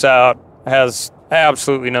steps out, has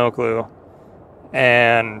absolutely no clue.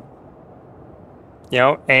 And,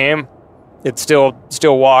 aim. It's still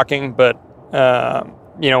walking, but,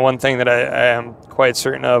 one thing that I am quite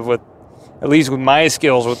certain of with, at least with my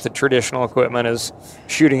skills with the traditional equipment, is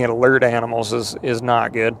shooting at alert animals is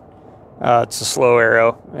not good. It's a slow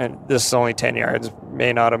arrow, and this is only 10 yards.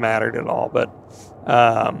 May not have mattered at all, but,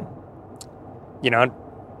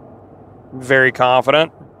 very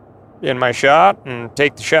confident in my shot and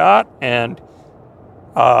take the shot, and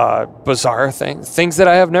bizarre things that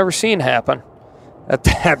I have never seen happen at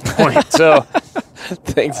that point. So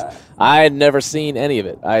things I had never seen any of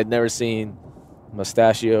it. I had never seen a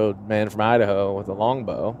mustachioed man from Idaho with a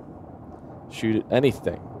longbow shoot at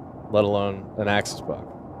anything. let alone an axis buck.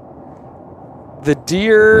 The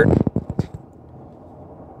deer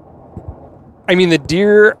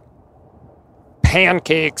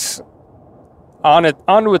pancakes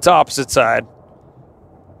onto its opposite side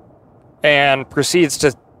and proceeds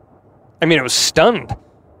to, it was stunned.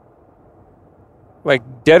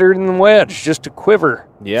 Like deader than the wedge, just to quiver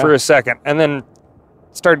for a second, and then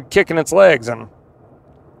started kicking its legs and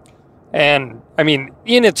in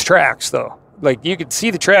its tracks though. Like you could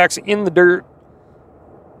see the tracks in the dirt.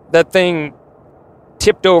 That thing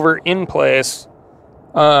tipped over in place.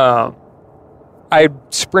 I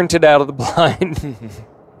sprinted out of the blind.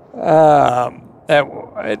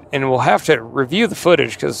 And we'll have to review the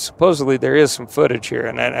footage because supposedly there is some footage here.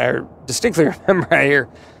 And I distinctly remember I hear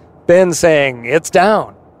Ben saying, "It's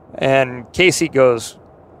down." And Casey goes,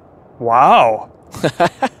 "Wow."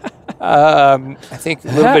 I think a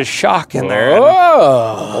little bit of shock in there.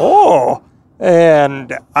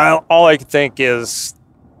 And all I could think is,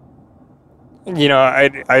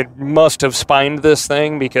 I must have spined this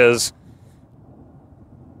thing because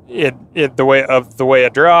the way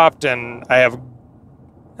it dropped, and I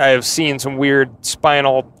have seen some weird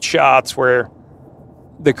spinal shots where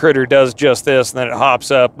the critter does just this and then it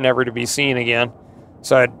hops up, never to be seen again.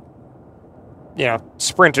 So I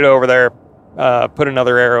sprinted over there, put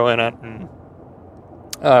another arrow in it, and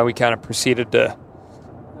we kind of proceeded to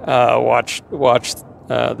watch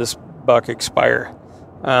this buck expire.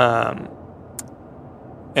 And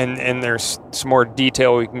there's some more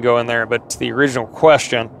detail we can go in there, but to the original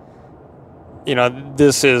question,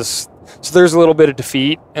 this is, so there's a little bit of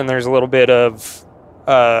defeat and there's a little bit of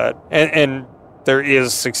and there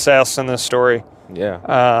is success in this story.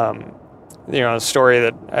 A story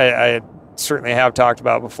that I certainly have talked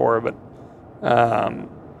about before, but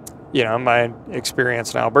my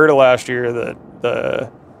experience in Alberta last year, the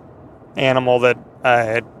animal that I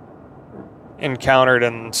had encountered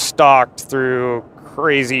and stalked through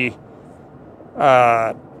crazy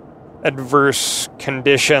adverse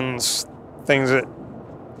conditions, things that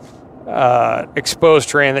exposed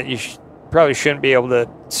terrain that you probably shouldn't be able to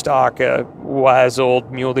stalk a wise old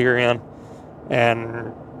mule deer in,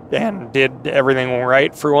 and did everything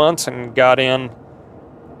right for once and got in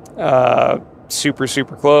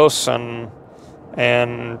super close and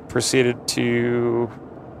proceeded to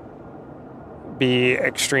be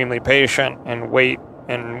extremely patient and wait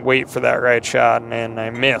for that right shot, and I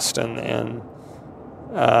missed, and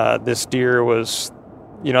this deer was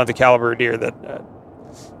the caliber of deer that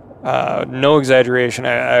no exaggeration,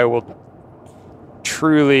 I will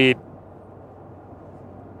truly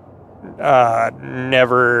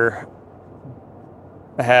never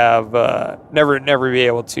be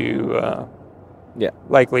able to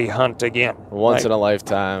likely hunt again. Once in a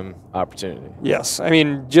lifetime opportunity. Yes.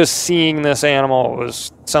 Just seeing this animal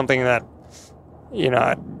was something that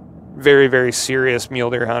very, very serious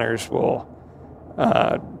mule deer hunters will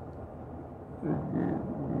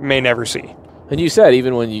may never see. And you said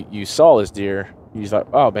even when you saw this deer, you thought,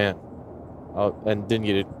 "Oh man," and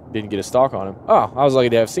didn't get a stalk on him. Oh, I was lucky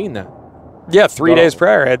to have seen that. Yeah, 3 days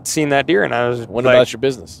prior, I had seen that deer, and I was What about your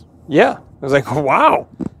business? Yeah, I was like, wow,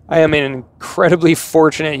 I am an incredibly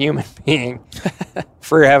fortunate human being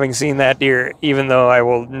for having seen that deer, even though I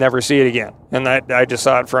will never see it again. And I just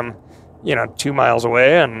saw it from 2 miles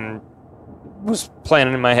away, and was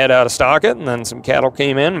planning in my head how to stalk it, and then some cattle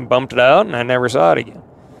came in and bumped it out, and I never saw it again.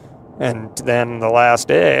 And then the last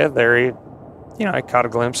day, I caught a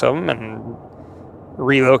glimpse of him and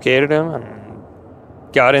relocated him and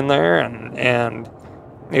got in there, and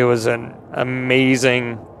it was an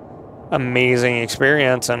amazing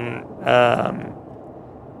experience. And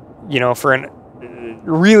for an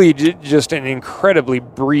really just an incredibly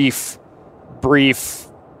brief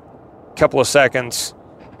couple of seconds,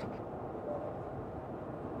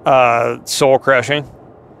 soul crushing,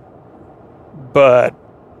 but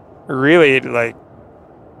really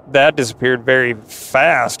that disappeared very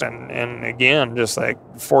fast, and again, just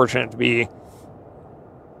fortunate to be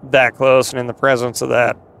that close and in the presence of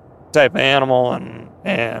that type of animal,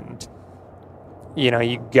 and you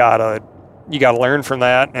gotta learn from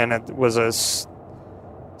that. And it was a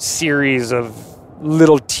series of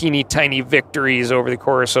little teeny tiny victories over the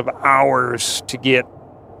course of hours to get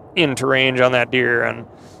into range on that deer, and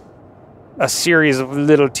a series of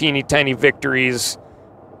little teeny tiny victories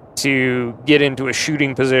to get into a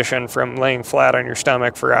shooting position from laying flat on your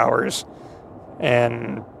stomach for hours,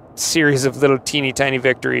 and series of little teeny tiny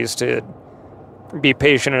victories to be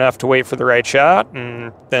patient enough to wait for the right shot,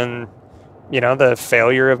 and then the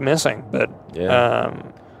failure of missing. But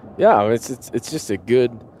it's just a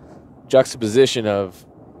good juxtaposition of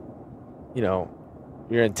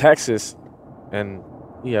you're in Texas and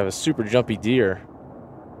you have a super jumpy deer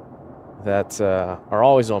that are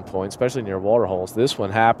always on point, especially near water holes. This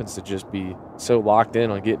one happens to just be so locked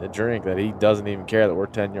in on getting a drink that he doesn't even care that we're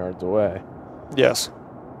 10 yards away. Yes.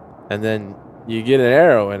 And then you get an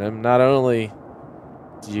arrow in him. Not only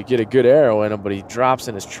do you get a good arrow in him, but he drops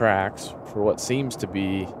in his tracks for what seems to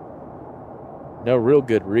be no real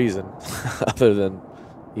good reason other than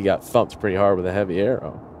he got thumped pretty hard with a heavy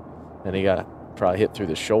arrow. And he got probably hit through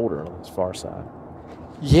the shoulder on his far side.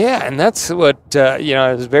 Yeah, and that's what,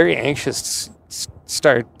 I was very anxious to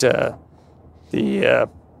start the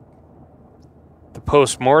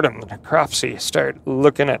post-mortem, the necropsy, start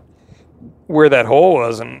looking at where that hole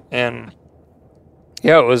was. And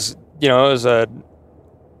yeah, it was a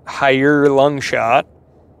higher lung shot.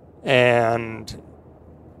 And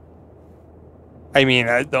I mean,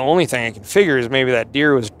 the only thing I can figure is maybe that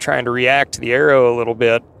deer was trying to react to the arrow a little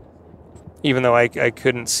bit, even though I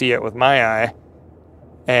couldn't see it with my eye.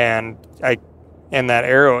 And that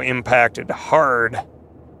arrow impacted hard.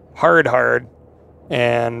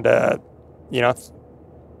 And, Yeah,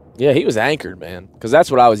 he was anchored, man. Because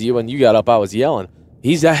that's what I was, when you got up, I was yelling.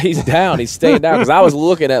 He's down. He's staying down. Because I was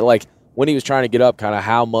looking at, like, when he was trying to get up, kind of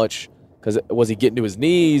how much, because was he getting to his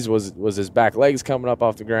knees? Was his back legs coming up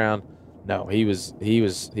off the ground? No, he was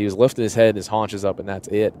lifting his head and his haunches up, and that's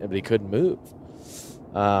it. But he couldn't move.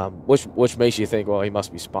 Which makes you think, well, he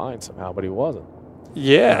must be spine somehow, but he wasn't.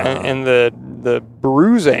 Yeah, and the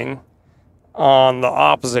bruising on the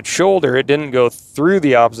opposite shoulder, it didn't go through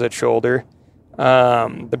the opposite shoulder.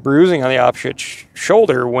 The bruising on the opposite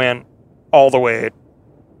shoulder went all the way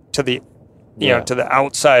to the, to the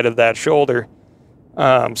outside of that shoulder.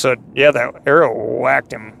 So yeah, that arrow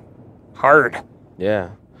whacked him hard.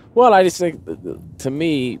 Yeah. Well, I just think, to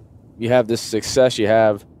me, you have this success you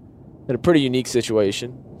have in a pretty unique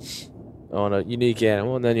situation on a unique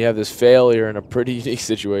animal, and then you have this failure in a pretty unique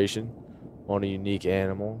situation on a unique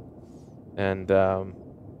animal. And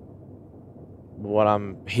what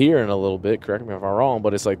I'm hearing a little bit, correct me if I'm wrong,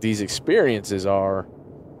 but it's like these experiences are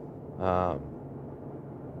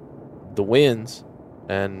the wins,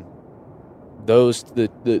 and those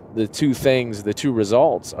the two things, the two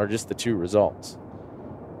results are just the two results.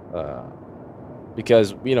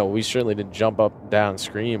 Because we certainly didn't jump up and down and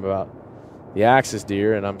scream about the axis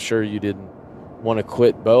deer, and I'm sure you didn't want to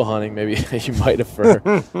quit bow hunting. Maybe you might have for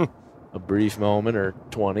a brief moment or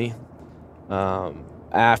 20.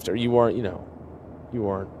 After you weren't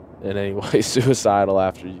in any way suicidal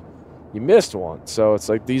after you missed one. So it's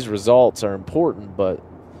like these results are important, but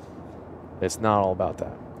it's not all about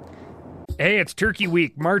that. Hey, it's Turkey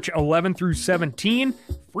Week, March 11 through 17.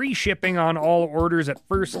 Free shipping on all orders at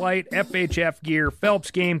First Light, FHF Gear,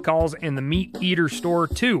 Phelps Game Calls, and the Meat Eater store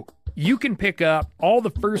too. You can pick up all the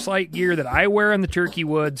First Light gear that I wear in the turkey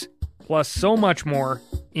woods, plus so much more,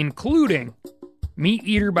 including Meat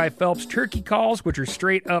Eater by Phelps turkey calls, which are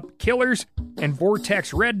straight up killers, and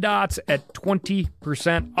Vortex red dots at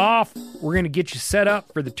 20% off. We're going to get you set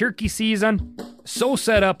up for the turkey season. So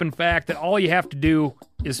set up, in fact, that all you have to do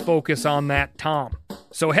is focus on that tom.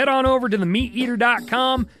 So head on over to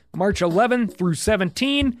themeateater.com, March 11 through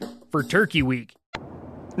 17 for Turkey Week.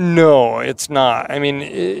 No, it's not. I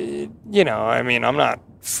mean, I'm not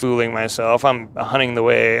fooling myself. I'm hunting the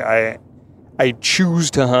way I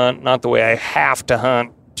choose to hunt, not the way I have to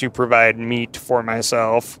hunt to provide meat for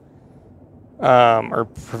myself, or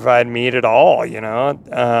provide meat at all,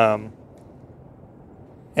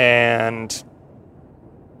 and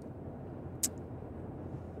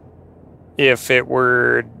if it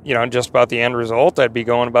were, just about the end result, I'd be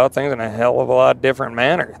going about things in a hell of a lot different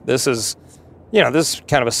manner. This is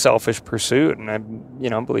kind of a selfish pursuit, and I,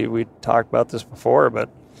 believe we talked about this before, but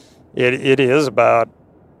it is about,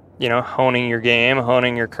 honing your game,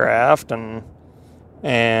 honing your craft, and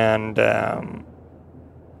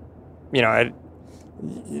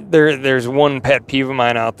there's one pet peeve of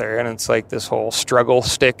mine out there, and it's like this whole struggle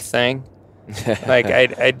stick thing. Like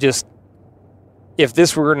I just, if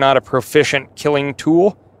this were not a proficient killing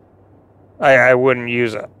tool, I wouldn't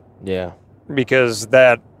use it. Yeah. Because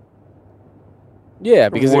that. Yeah,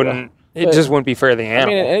 because it just wouldn't be fair to the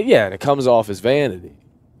animal. I mean, and it comes off as vanity.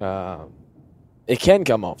 It can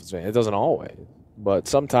come off as vanity. It doesn't always, but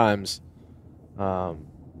sometimes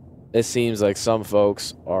it seems like some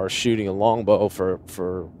folks are shooting a longbow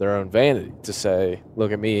for their own vanity, to say,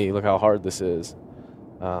 "Look at me! Look how hard this is,"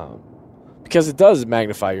 because it does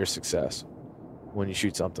magnify your success when you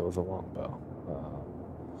shoot something with a longbow,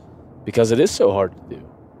 because it is so hard to do,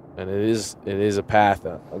 and it is a path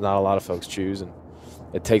that not a lot of folks choose, and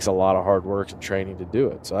it takes a lot of hard work and training to do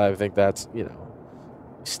it. So I think that's,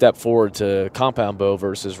 step forward to compound bow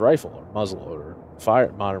versus rifle or muzzleloader,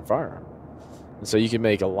 modern firearm. And so you can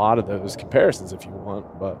make a lot of those comparisons if you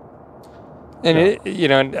want, but. And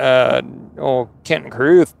Kenton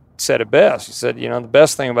Caruth said it best. He said, the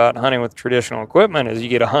best thing about hunting with traditional equipment is you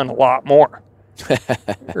get to hunt a lot more.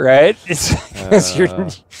 Right?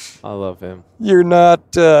 I love him. You're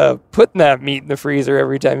not putting that meat in the freezer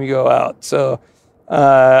every time you go out. So,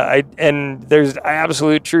 and there's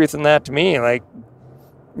absolute truth in that to me. Like,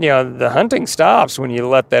 the hunting stops when you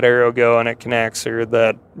let that arrow go and it connects, or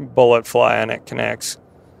that bullet fly and it connects.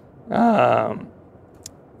 And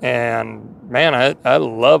man, I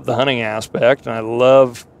love the hunting aspect, and I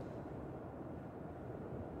love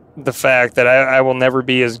the fact that I will never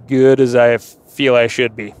be as good as I feel I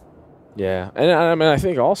should be. Yeah, and I mean, I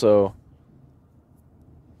think also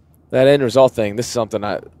that end result thing, this is something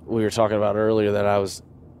we were talking about earlier that I was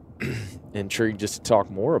intrigued just to talk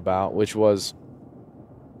more about, which was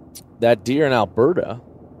that deer in Alberta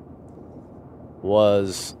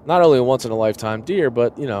was not only a once-in-a-lifetime deer,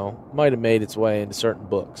 but, might have made its way into certain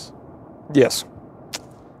books. Yes.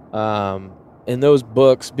 In those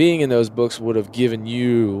books, being in those books would have given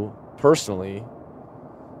you personally,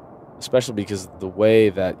 especially because of the way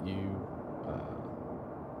that you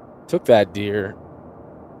took that deer,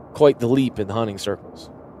 quite the leap in hunting circles.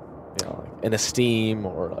 Like in esteem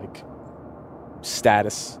or like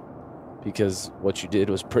status, because what you did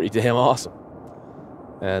was pretty damn awesome.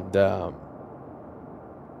 And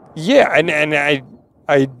yeah, and I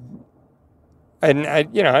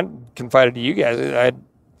confided to you guys.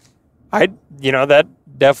 That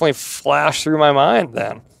definitely flashed through my mind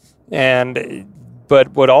then.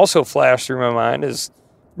 But what also flashed through my mind is,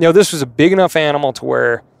 this was a big enough animal to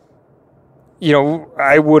where,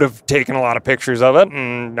 I would have taken a lot of pictures of it,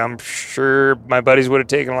 and I'm sure my buddies would have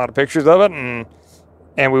taken a lot of pictures of it, and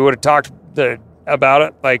we would have talked about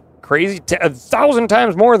it like crazy, 1,000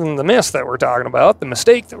 times more than the miss that we're talking about, the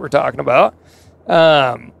mistake that we're talking about.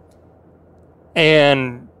 And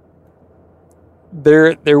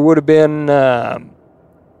there would have been, a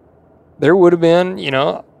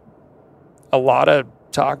lot of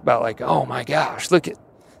talk about like, oh my gosh, look at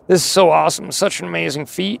this is so awesome, such an amazing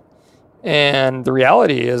feat. And the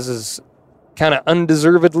reality is kind of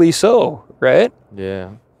undeservedly so, right?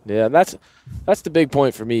 Yeah. That's the big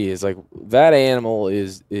point for me, is like that animal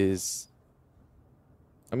is.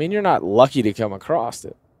 I mean, you're not lucky to come across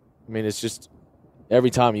it. I mean, it's just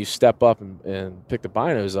every time you step up and pick the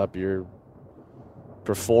binos up, you're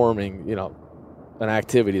performing, an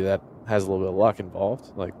activity that has a little bit of luck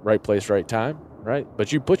involved, like right place, right time, right?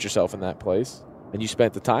 But you put yourself in that place, and you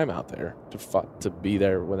spent the time out there to be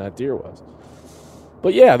there when that deer was.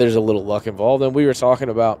 But yeah, there's a little luck involved. And we were talking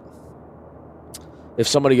about if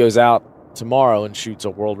somebody goes out tomorrow and shoots a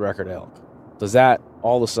world record elk, does that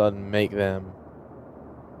all of a sudden make them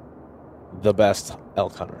the best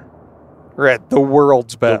elk hunter? Right, the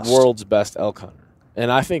world's best. The world's best elk hunter.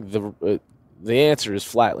 And I think the answer is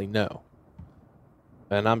flatly no.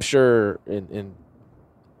 And I'm sure in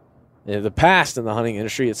the past in the hunting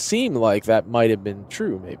industry, it seemed like that might have been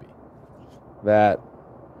true, maybe. That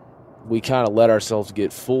we kind of let ourselves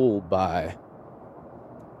get fooled by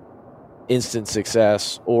instant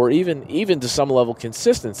success, or even to some level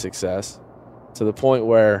consistent success, to the point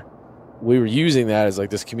where we were using that as like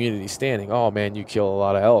this community standing. Oh man, you kill a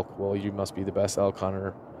lot of elk. Well, you must be the best elk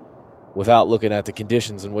hunter, without looking at the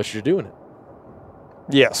conditions in which you're doing it.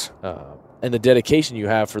 Yes. And the dedication you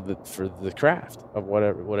have for the craft of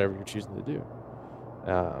whatever you're choosing to do.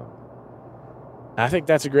 I think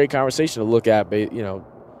that's a great conversation to look at,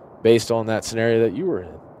 based on that scenario that you were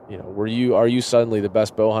in. Are you suddenly the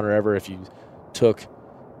best bow hunter ever if you took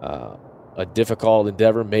a difficult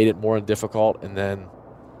endeavor, made it more difficult, and then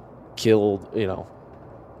killed,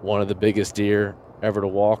 one of the biggest deer ever to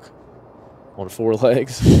walk on 4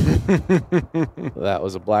 legs? That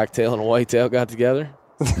was a blacktail and a whitetail got together.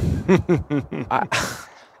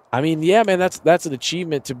 I mean, yeah, man, that's an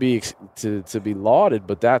achievement to be lauded,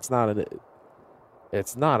 but that's not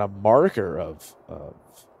it's not a marker of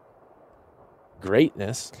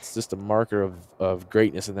greatness. It's just a marker of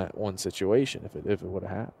greatness in that one situation, if it would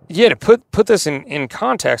have happened. Yeah, to put this in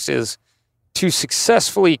context, is to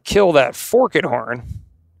successfully kill that forked horn,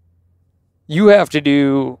 you have to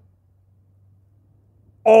do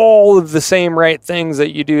all of the same right things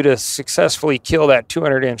that you do to successfully kill that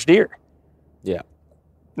 200-inch deer. Yeah.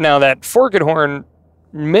 Now, that forked horn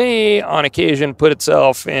may, on occasion, put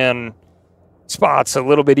itself in spots a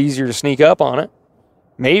little bit easier to sneak up on it.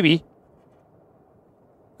 Maybe.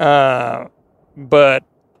 But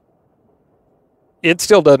it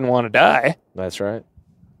still doesn't want to die. That's right.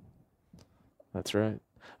 That's right.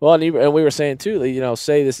 Well, and we were saying too that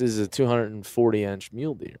say this is a 240-inch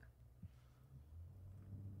mule deer.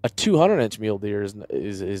 A 200-inch mule deer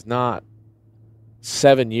is not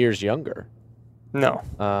 7 years younger. No.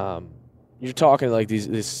 You're talking like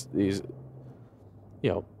these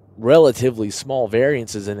relatively small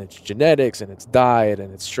variances in its genetics and its diet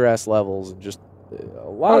and its stress levels and just a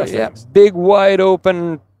lot of things. Big, wide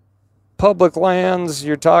open public lands.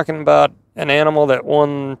 You're talking about an animal that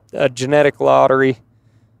won a genetic lottery,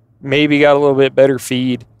 maybe got a little bit better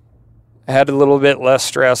feed, had a little bit less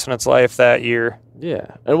stress in its life that year.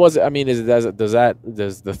 Yeah, and does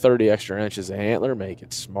the 30 extra inches of antler make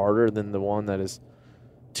it smarter than the one that is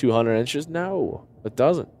 200 inches? No, it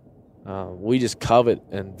doesn't. We just covet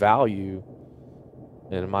and value,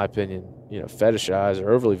 and in my opinion, fetishize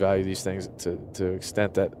or overly value these things to the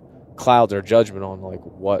extent that clouds our judgment on like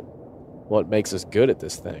what makes us good at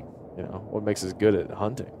this thing. What makes us good at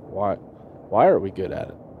hunting? Why are we good at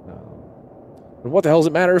it? And what the hell does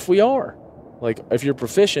it matter if we are? Like, if you're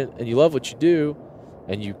proficient and you love what you do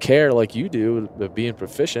and you care like you do about being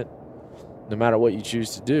proficient, no matter what you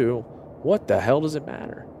choose to do, what the hell does it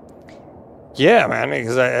matter? Yeah, man,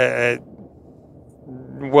 because I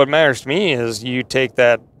what matters to me is you take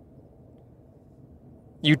the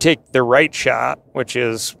right shot, which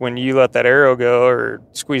is when you let that arrow go or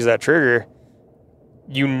squeeze that trigger,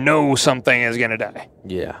 something is going to die.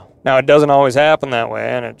 Yeah. Now, it doesn't always happen that way,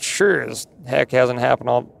 and it sure as heck hasn't happened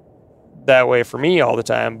all that way for me all the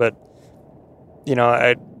time, but,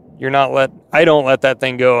 I don't let that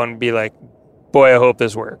thing go and be like, boy, I hope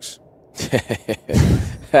this works.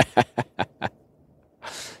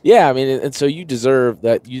 Yeah, I mean, and so you deserve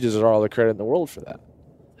all the credit in the world for that,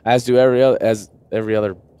 as every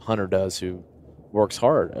other hunter does who works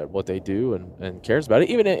hard at what they do and cares about it.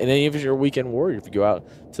 Even if you're a weekend warrior, if you go out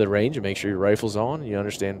to the range and make sure your rifle's on and you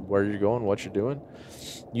understand where you're going, what you're doing,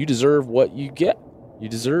 you deserve what you get. You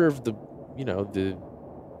deserve the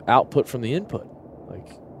output from the input.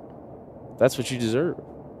 Like, that's what you deserve.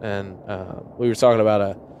 And we were talking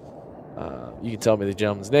about you can tell me the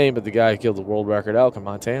gentleman's name, but the guy who killed the world record elk in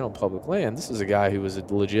Montana on public land, this is a guy who was a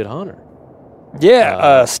legit hunter.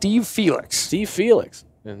 Yeah, Steve Felix. Steve Felix.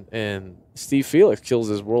 And Steve Felix kills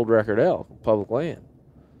his world record elk on public land.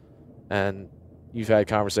 And you've had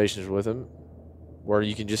conversations with him where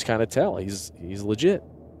you can just kind of tell he's legit.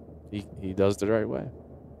 He does it the right way.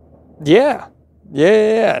 Yeah.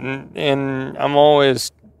 And I'm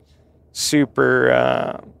always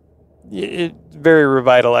super it's very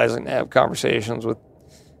revitalizing to have conversations with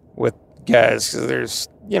guys, because there's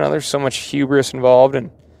so much hubris involved,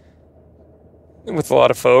 and with a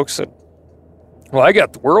lot of folks that, well, I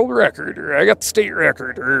got the world record, or I got the state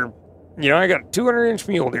record, or I got a 200-inch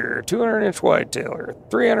mule deer, or 200-inch whitetail, or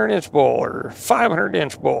 300-inch bull, or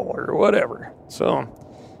 500-inch bull, or whatever. So,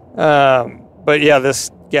 but yeah,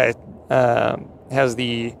 this guy has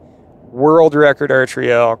the world record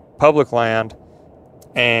archery elk, public land,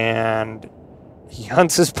 and he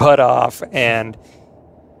hunts his butt off, and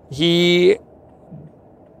he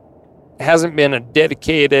hasn't been a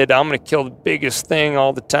dedicated, I'm going to kill the biggest thing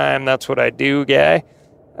all the time, that's what I do guy,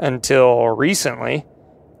 until recently.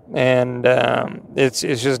 And it's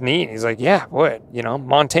just neat. He's like, yeah, boy,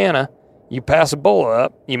 Montana, you pass a bull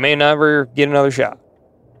up, you may never get another shot.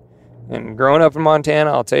 And growing up in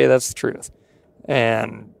Montana, I'll tell you that's the truth.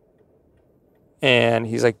 And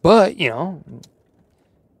he's like, but,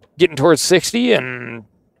 getting towards 60, and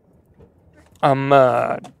I'm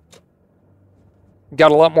got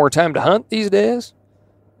a lot more time to hunt these days.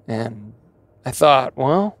 And I thought,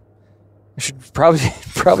 well, I should probably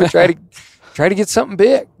try to get something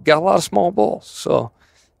big. Got a lot of small bulls. So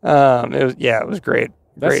it was great.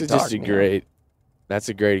 That's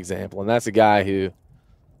a great example. And that's a guy who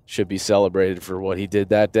should be celebrated for what he did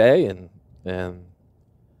that day and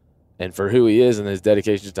for who he is and his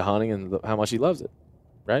dedication to hunting and how much he loves it.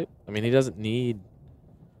 Right? I mean, he doesn't need.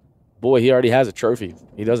 Boy, he already has a trophy.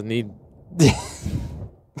 He doesn't need.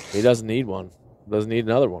 He doesn't need one. Doesn't need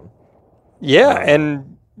another one. Yeah,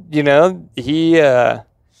 and he.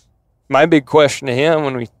 My big question to him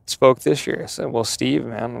when we spoke this year, I said, "Well, Steve,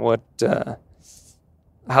 man,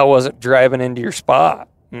 how was it driving into your spot?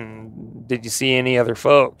 And did you see any other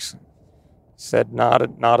folks?" He said,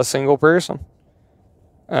 "Not a single person."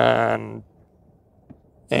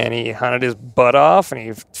 And he hunted his butt off, and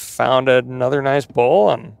he found another nice bull,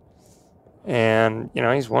 and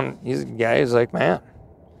he's a guy who's like, man,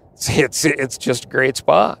 it's just a great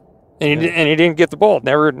spot, and he didn't get the bull,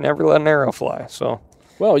 never let an arrow fly. So,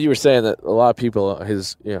 well, you were saying that a lot of people,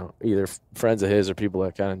 his either friends of his or people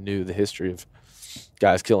that kind of knew the history of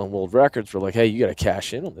guys killing world records were like, hey, you got to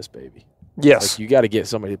cash in on this baby. Yes. Like, you got to get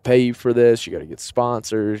somebody to pay you for this. You got to get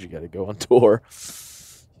sponsors. You got to go on tour.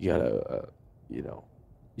 You got to, you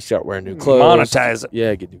start wearing new clothes. Monetize it.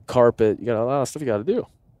 Yeah, get new carpet. You got a lot of stuff you got to do.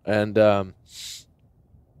 And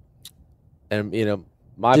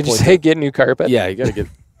my Did you point say get new carpet? yeah, you got to get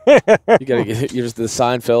you're the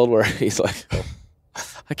Seinfeld where he's like,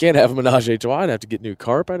 I can't have a menage a trois. I'd have to get new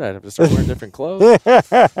carpet. I'd have to start wearing different clothes.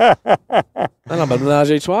 And I'm a menage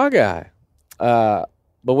a trois guy. But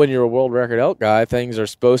when you're a world record elk guy, things are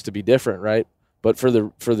supposed to be different, right? But for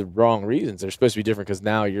the wrong reasons. They're supposed to be different because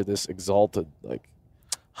now you're this exalted like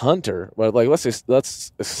hunter. But like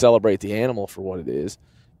let's celebrate the animal for what it is,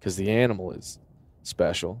 because the animal is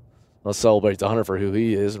special. Let's celebrate the hunter for who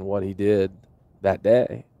he is and what he did that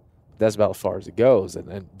day. That's about as far as it goes.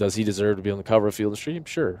 And does he deserve to be on the cover of Field and Stream?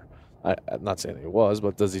 Sure. I'm not saying he was,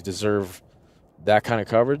 but does he deserve that kind of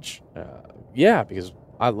coverage? Yeah, because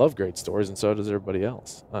I love great stories, and so does everybody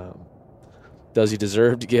else. Does he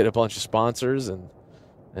deserve to get a bunch of sponsors and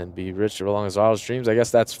be rich along his wildest dreams? I guess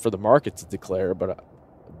that's for the market to declare, but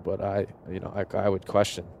I would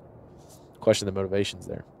question the motivations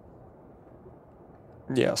there.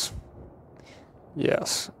 Yes.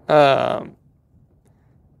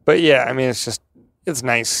 But yeah, I mean, it's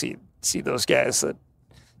nice to see those guys that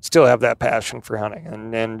still have that passion for hunting,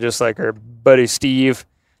 and just like our buddy Steve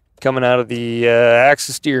coming out of the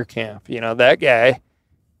Axis Deer Camp, that guy.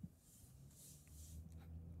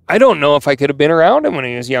 I don't know if I could have been around him when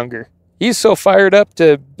he was younger. He's so fired up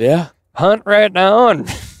to hunt right now, and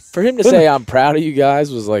for him to say I'm proud of you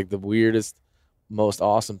guys was like the weirdest, most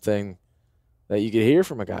awesome thing that you could hear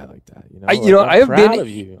from a guy like that. I'm proud of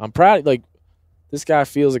you. I'm proud. Like, this guy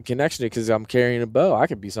feels a connection because I'm carrying a bow. I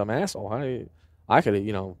could be some asshole. I could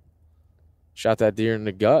have, shot that deer in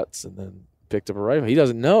the guts and then picked up a rifle. He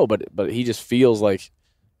doesn't know, but he just feels like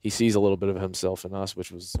he sees a little bit of himself in us,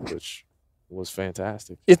 which was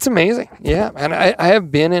fantastic. It's amazing. Yeah, and I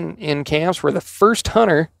have been in camps where the first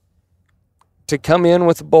hunter to come in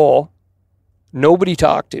with a bull, nobody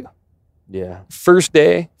talked to. Yeah. First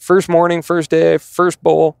day, first morning, first day, first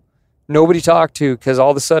bull, nobody talked to, because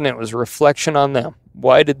all of a sudden it was a reflection on them.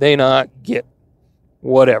 Why did they not get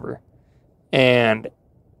whatever? And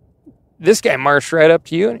this guy marched right up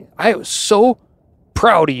to you, and I was so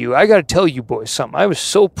proud of you. I got to tell you boys something. I was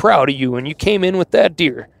so proud of you when you came in with that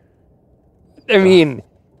deer. I mean,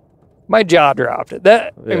 my jaw dropped.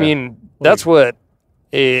 That's what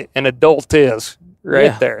an adult is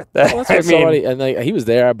right there. Somebody, and he was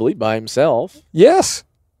there, I believe, by himself. Yes.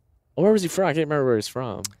 Where was he from? I can't remember where he's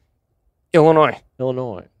from. Illinois.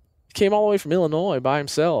 He came all the way from Illinois by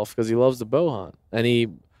himself because he loves the bow hunt. And he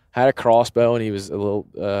had a crossbow, and he was a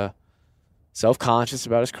little self-conscious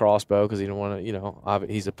about his crossbow because he didn't want to,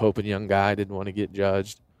 he's a pope and young guy, didn't want to get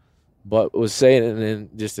judged. But was saying it in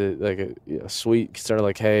just a sweet sort of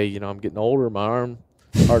like, hey, I'm getting older, my arm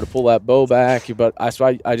hard to pull that bow back. But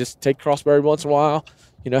I just take crossbow every once in a while.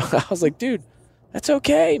 I was like, dude, that's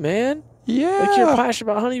okay, man. Yeah. Like, you're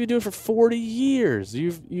passionate about hunting. You've been doing it for 40 years.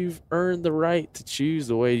 You've earned the right to choose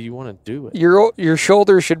the way you want to do it. Your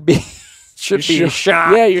shoulder should be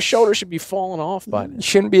shot. Yeah, your shoulder should be falling off by now. You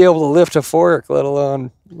shouldn't be able to lift a fork, let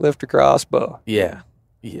alone lift a crossbow. Yeah.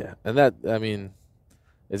 And that,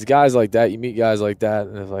 it's guys like that. You meet guys like that,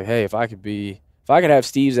 and it's like, hey, if I could have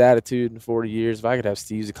Steve's attitude in 40 years, if I could have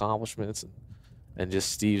Steve's accomplishments and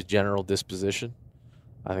just Steve's general disposition,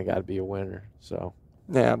 I think I'd be a winner. So,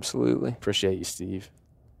 yeah, absolutely. Appreciate you, Steve.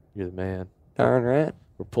 You're the man. Darn right.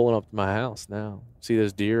 We're pulling up to my house now. See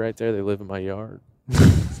those deer right there? They live in my yard.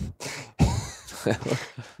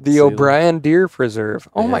 The O'Brien Deer Preserve.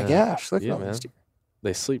 Oh my gosh! Look at those deer.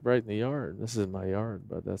 They sleep right in the yard. This is my yard,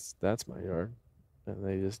 but that's my yard, and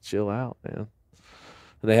they just chill out, man.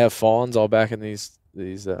 And they have fawns all back in this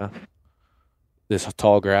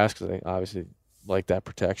tall grass because they obviously like that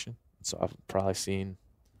protection. So I've probably seen,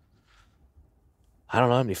 I don't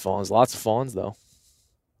know how many fawns. Lots of fawns though.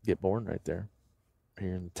 Get born right there,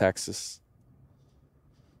 here in Texas,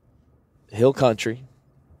 hill country.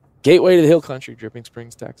 Gateway to the hill country, Dripping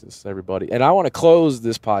Springs, Texas, everybody. And I want to close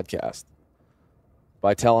this podcast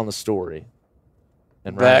by telling the story.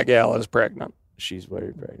 And that gal is pregnant. She's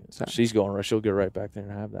very pregnant. So she'll go right back there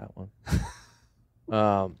and have that one.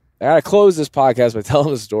 I got to close this podcast by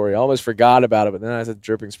telling the story. I almost forgot about it, but then I said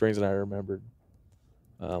Dripping Springs and I remembered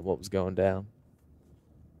what was going down.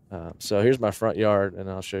 So here's my front yard, and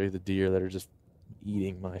I'll show you the deer that are just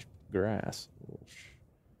eating my grass.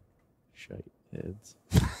 Shite heads.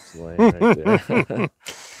 Laying right there.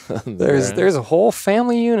 There's a whole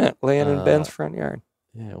family unit laying in Ben's front yard.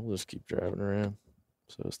 Yeah, we'll just keep driving around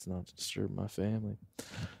so as to not disturb my family.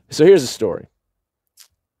 So here's the story.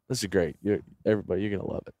 This is great. Everybody, you're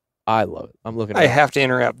gonna love it. I love it. I'm looking. I have to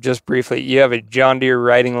interrupt just briefly. You have a John Deere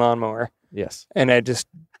riding lawnmower. Yes. And is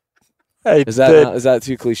that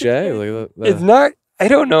too cliche? It's not. I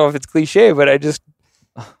don't know if it's cliche, but I just,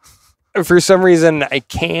 for some reason, I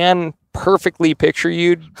can perfectly picture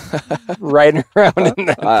you riding around in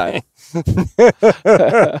that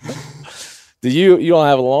thing. You don't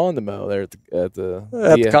have a lawn to mow there at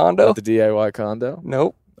the condo? At the DIY condo?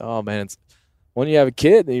 Nope. Oh man, when you have a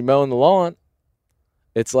kid and you're mowing the lawn,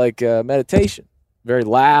 it's like meditation. Very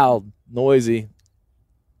loud, noisy,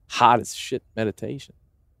 hot as shit meditation.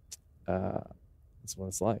 That's what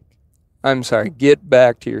it's like. I'm sorry. Get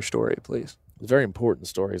back to your story, please. It's a very important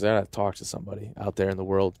story. I got to talk to somebody out there in the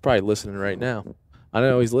world, probably listening right now. I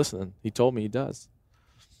know he's listening. He told me he does.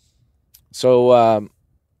 So, I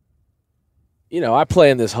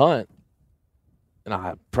play in this hunt, and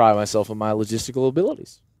I pride myself on my logistical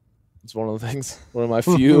abilities. It's one of the things, one of my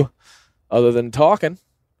few, other than talking,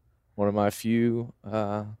 one of my few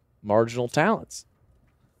marginal talents.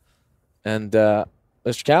 And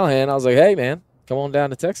Mr. Callaghan, I was like, hey, man, come on down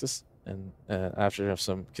to Texas. And after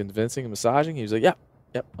some convincing and massaging, he was like, yep,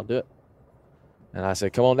 I'll do it. And I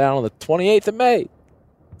said, come on down on the 28th of May,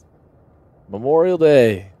 Memorial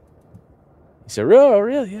Day. He said,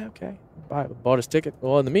 really? Yeah, okay. Bought his ticket.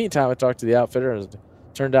 Well, in the meantime, I talked to the outfitter, and it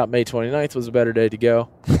turned out May 29th was a better day to go.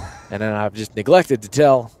 And then I've just neglected to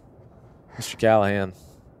tell Mr. Callaghan.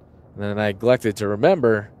 And then I neglected to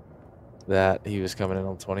remember that he was coming in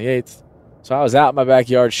on the 28th. So I was out in my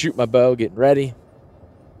backyard shooting my bow, getting ready.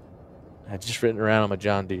 I had just ridden around on my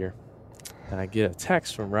John Deere. And I get a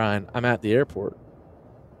text from Ryan, I'm at the airport.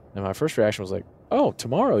 And my first reaction was like, oh,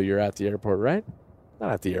 tomorrow you're at the airport, right?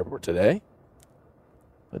 Not at the airport today.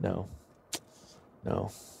 But no.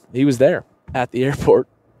 He was there at the airport,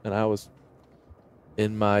 and I was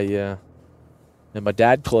in my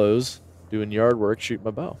dad clothes doing yard work, shooting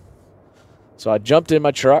my bow. So I jumped in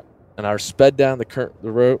my truck, and I sped down the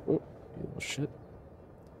road. Oh, shit.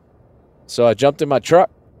 So I jumped in my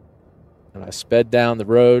truck, and I sped down the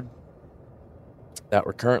road that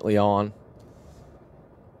we're currently on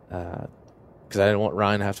because I didn't want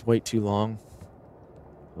Ryan to have to wait too long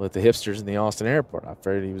with the hipsters in the Austin airport. I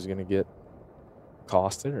afraid he was going to get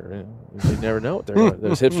accosted, or you never know what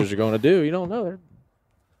those hipsters are going to do. You don't know. They're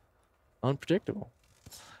unpredictable.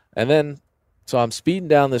 And then, so I'm speeding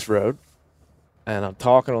down this road, and I'm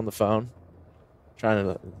talking on the phone, trying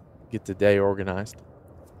to get the day organized.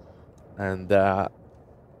 And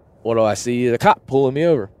what do I see? The cop pulling me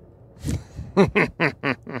over.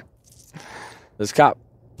 This cop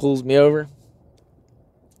pulls me over,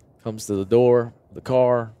 comes to the door of the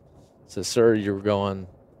car, says, sir, you were going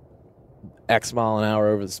X mile an hour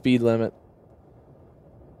over the speed limit.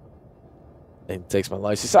 And takes my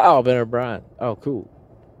license. Oh, Ben O'Brien. Oh, cool.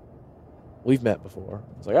 We've met before.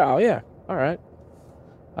 I was like, oh, yeah. All right.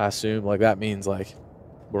 I assume that means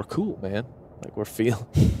we're cool, man. We're feeling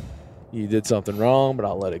you did something wrong, but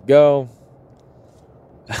I'll let it go.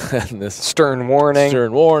 And this stern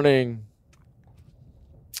warning.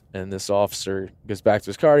 And this officer goes back to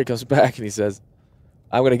his car. He comes back and he says,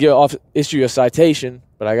 I'm going to issue you a citation,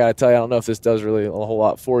 but I got to tell you, I don't know if this does really a whole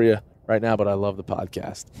lot for you right now, but I love the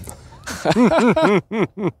podcast.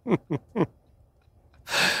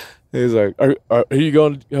 He's like, are you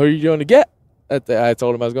going to get? I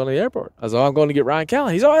told him I was going to the airport. I was like, I'm going to get Ryan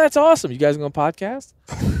Callaghan. He's, oh, that's awesome. You guys are going to podcast?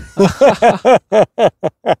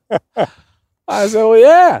 I said, well,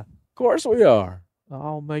 yeah, of course we are.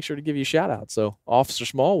 I'll make sure to give you a shout out. So, Officer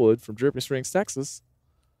Smallwood from Dripping Springs, Texas,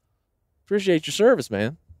 appreciate your service,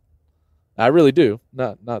 man. I really do.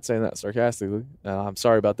 Not saying that sarcastically. I'm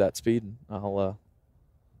sorry about that speeding. I'll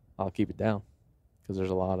keep it down because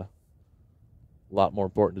there's a lot more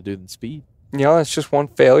important to do than speed. It's just one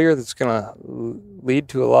failure that's going to lead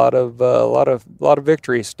to a lot of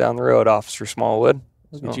victories down the road, Officer Smallwood.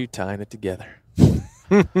 Look at you tying it together.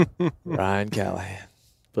 Ryan Callaghan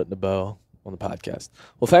putting a bow on the podcast.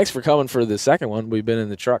 Well, thanks for coming for the second one. We've been in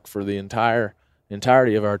the truck for the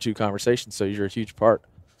entirety of our two conversations, so you're a huge part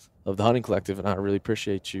of the Hunting Collective, and I really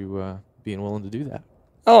appreciate you being willing to do that.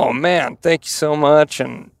 Oh, man, thank you so much.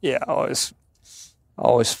 And, yeah, always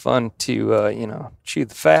fun to, chew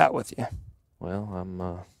the fat with you. Well,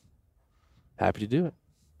 I'm happy to do it.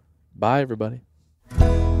 Bye, everybody.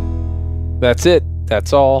 That's it.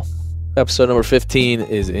 That's all. Episode number 15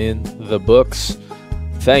 is in the books.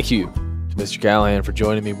 Thank you to Mr. Callaghan for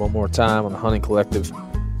joining me one more time on the Hunting Collective.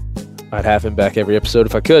 I'd have him back every episode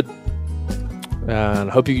if I could. And I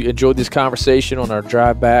hope you enjoyed this conversation on our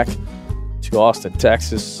drive back to Austin,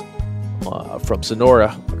 Texas, from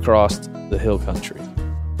Sonora across the hill country.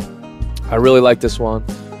 I really like this one.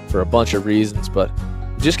 for a bunch of reasons, but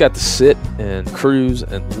just got to sit and cruise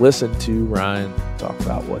and listen to Ryan talk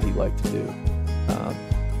about what he liked to do.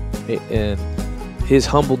 And his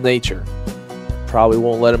humble nature probably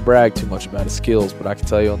won't let him brag too much about his skills, but I can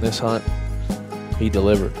tell you on this hunt, he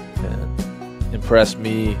delivered and impressed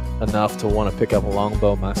me enough to want to pick up a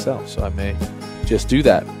longbow myself. So I may just do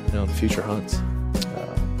that, in future hunts.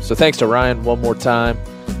 So thanks to Ryan one more time,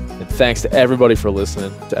 and thanks to everybody for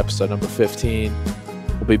listening to episode number 15.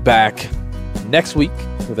 We'll be back next week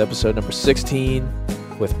with episode number 16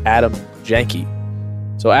 with Adam Janke.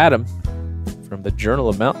 So Adam from the Journal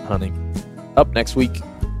of Mountain Hunting, up next week.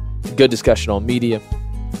 Good discussion on media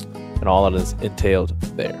and all that is entailed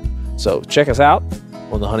there. So check us out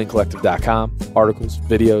on thehuntingcollective.com. Articles,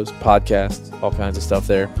 videos, podcasts, all kinds of stuff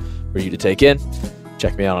there for you to take in.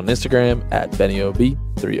 Check me out on Instagram at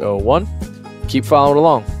BennyOB301. Keep following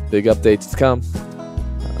along. Big updates to come.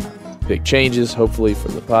 Big changes, hopefully, for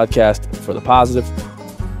the podcast, for the positive.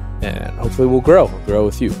 And hopefully we'll grow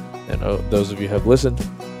with you. And those of you who have listened,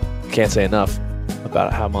 can't say enough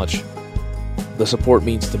about how much the support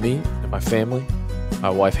means to me and my family, my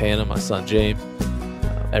wife Hannah, my son James,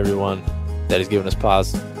 everyone that has given us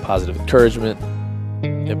positive encouragement.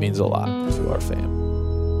 It means a lot to our family.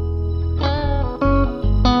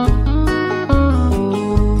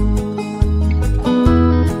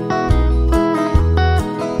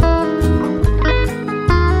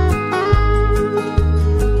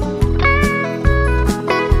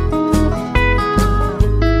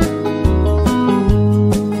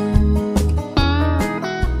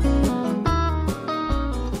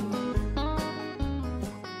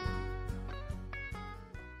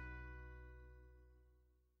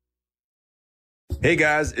 Hey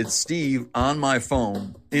guys, it's Steve on my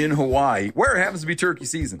phone in Hawaii, where it happens to be turkey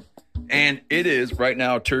season. And it is right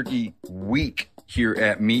now Turkey Week here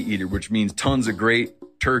at Meat Eater, which means tons of great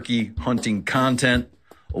turkey hunting content,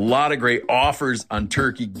 a lot of great offers on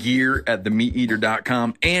turkey gear at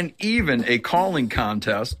themeateater.com, and even a calling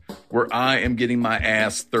contest where I am getting my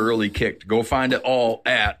ass thoroughly kicked. Go find it all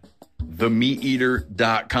at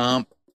themeateater.com.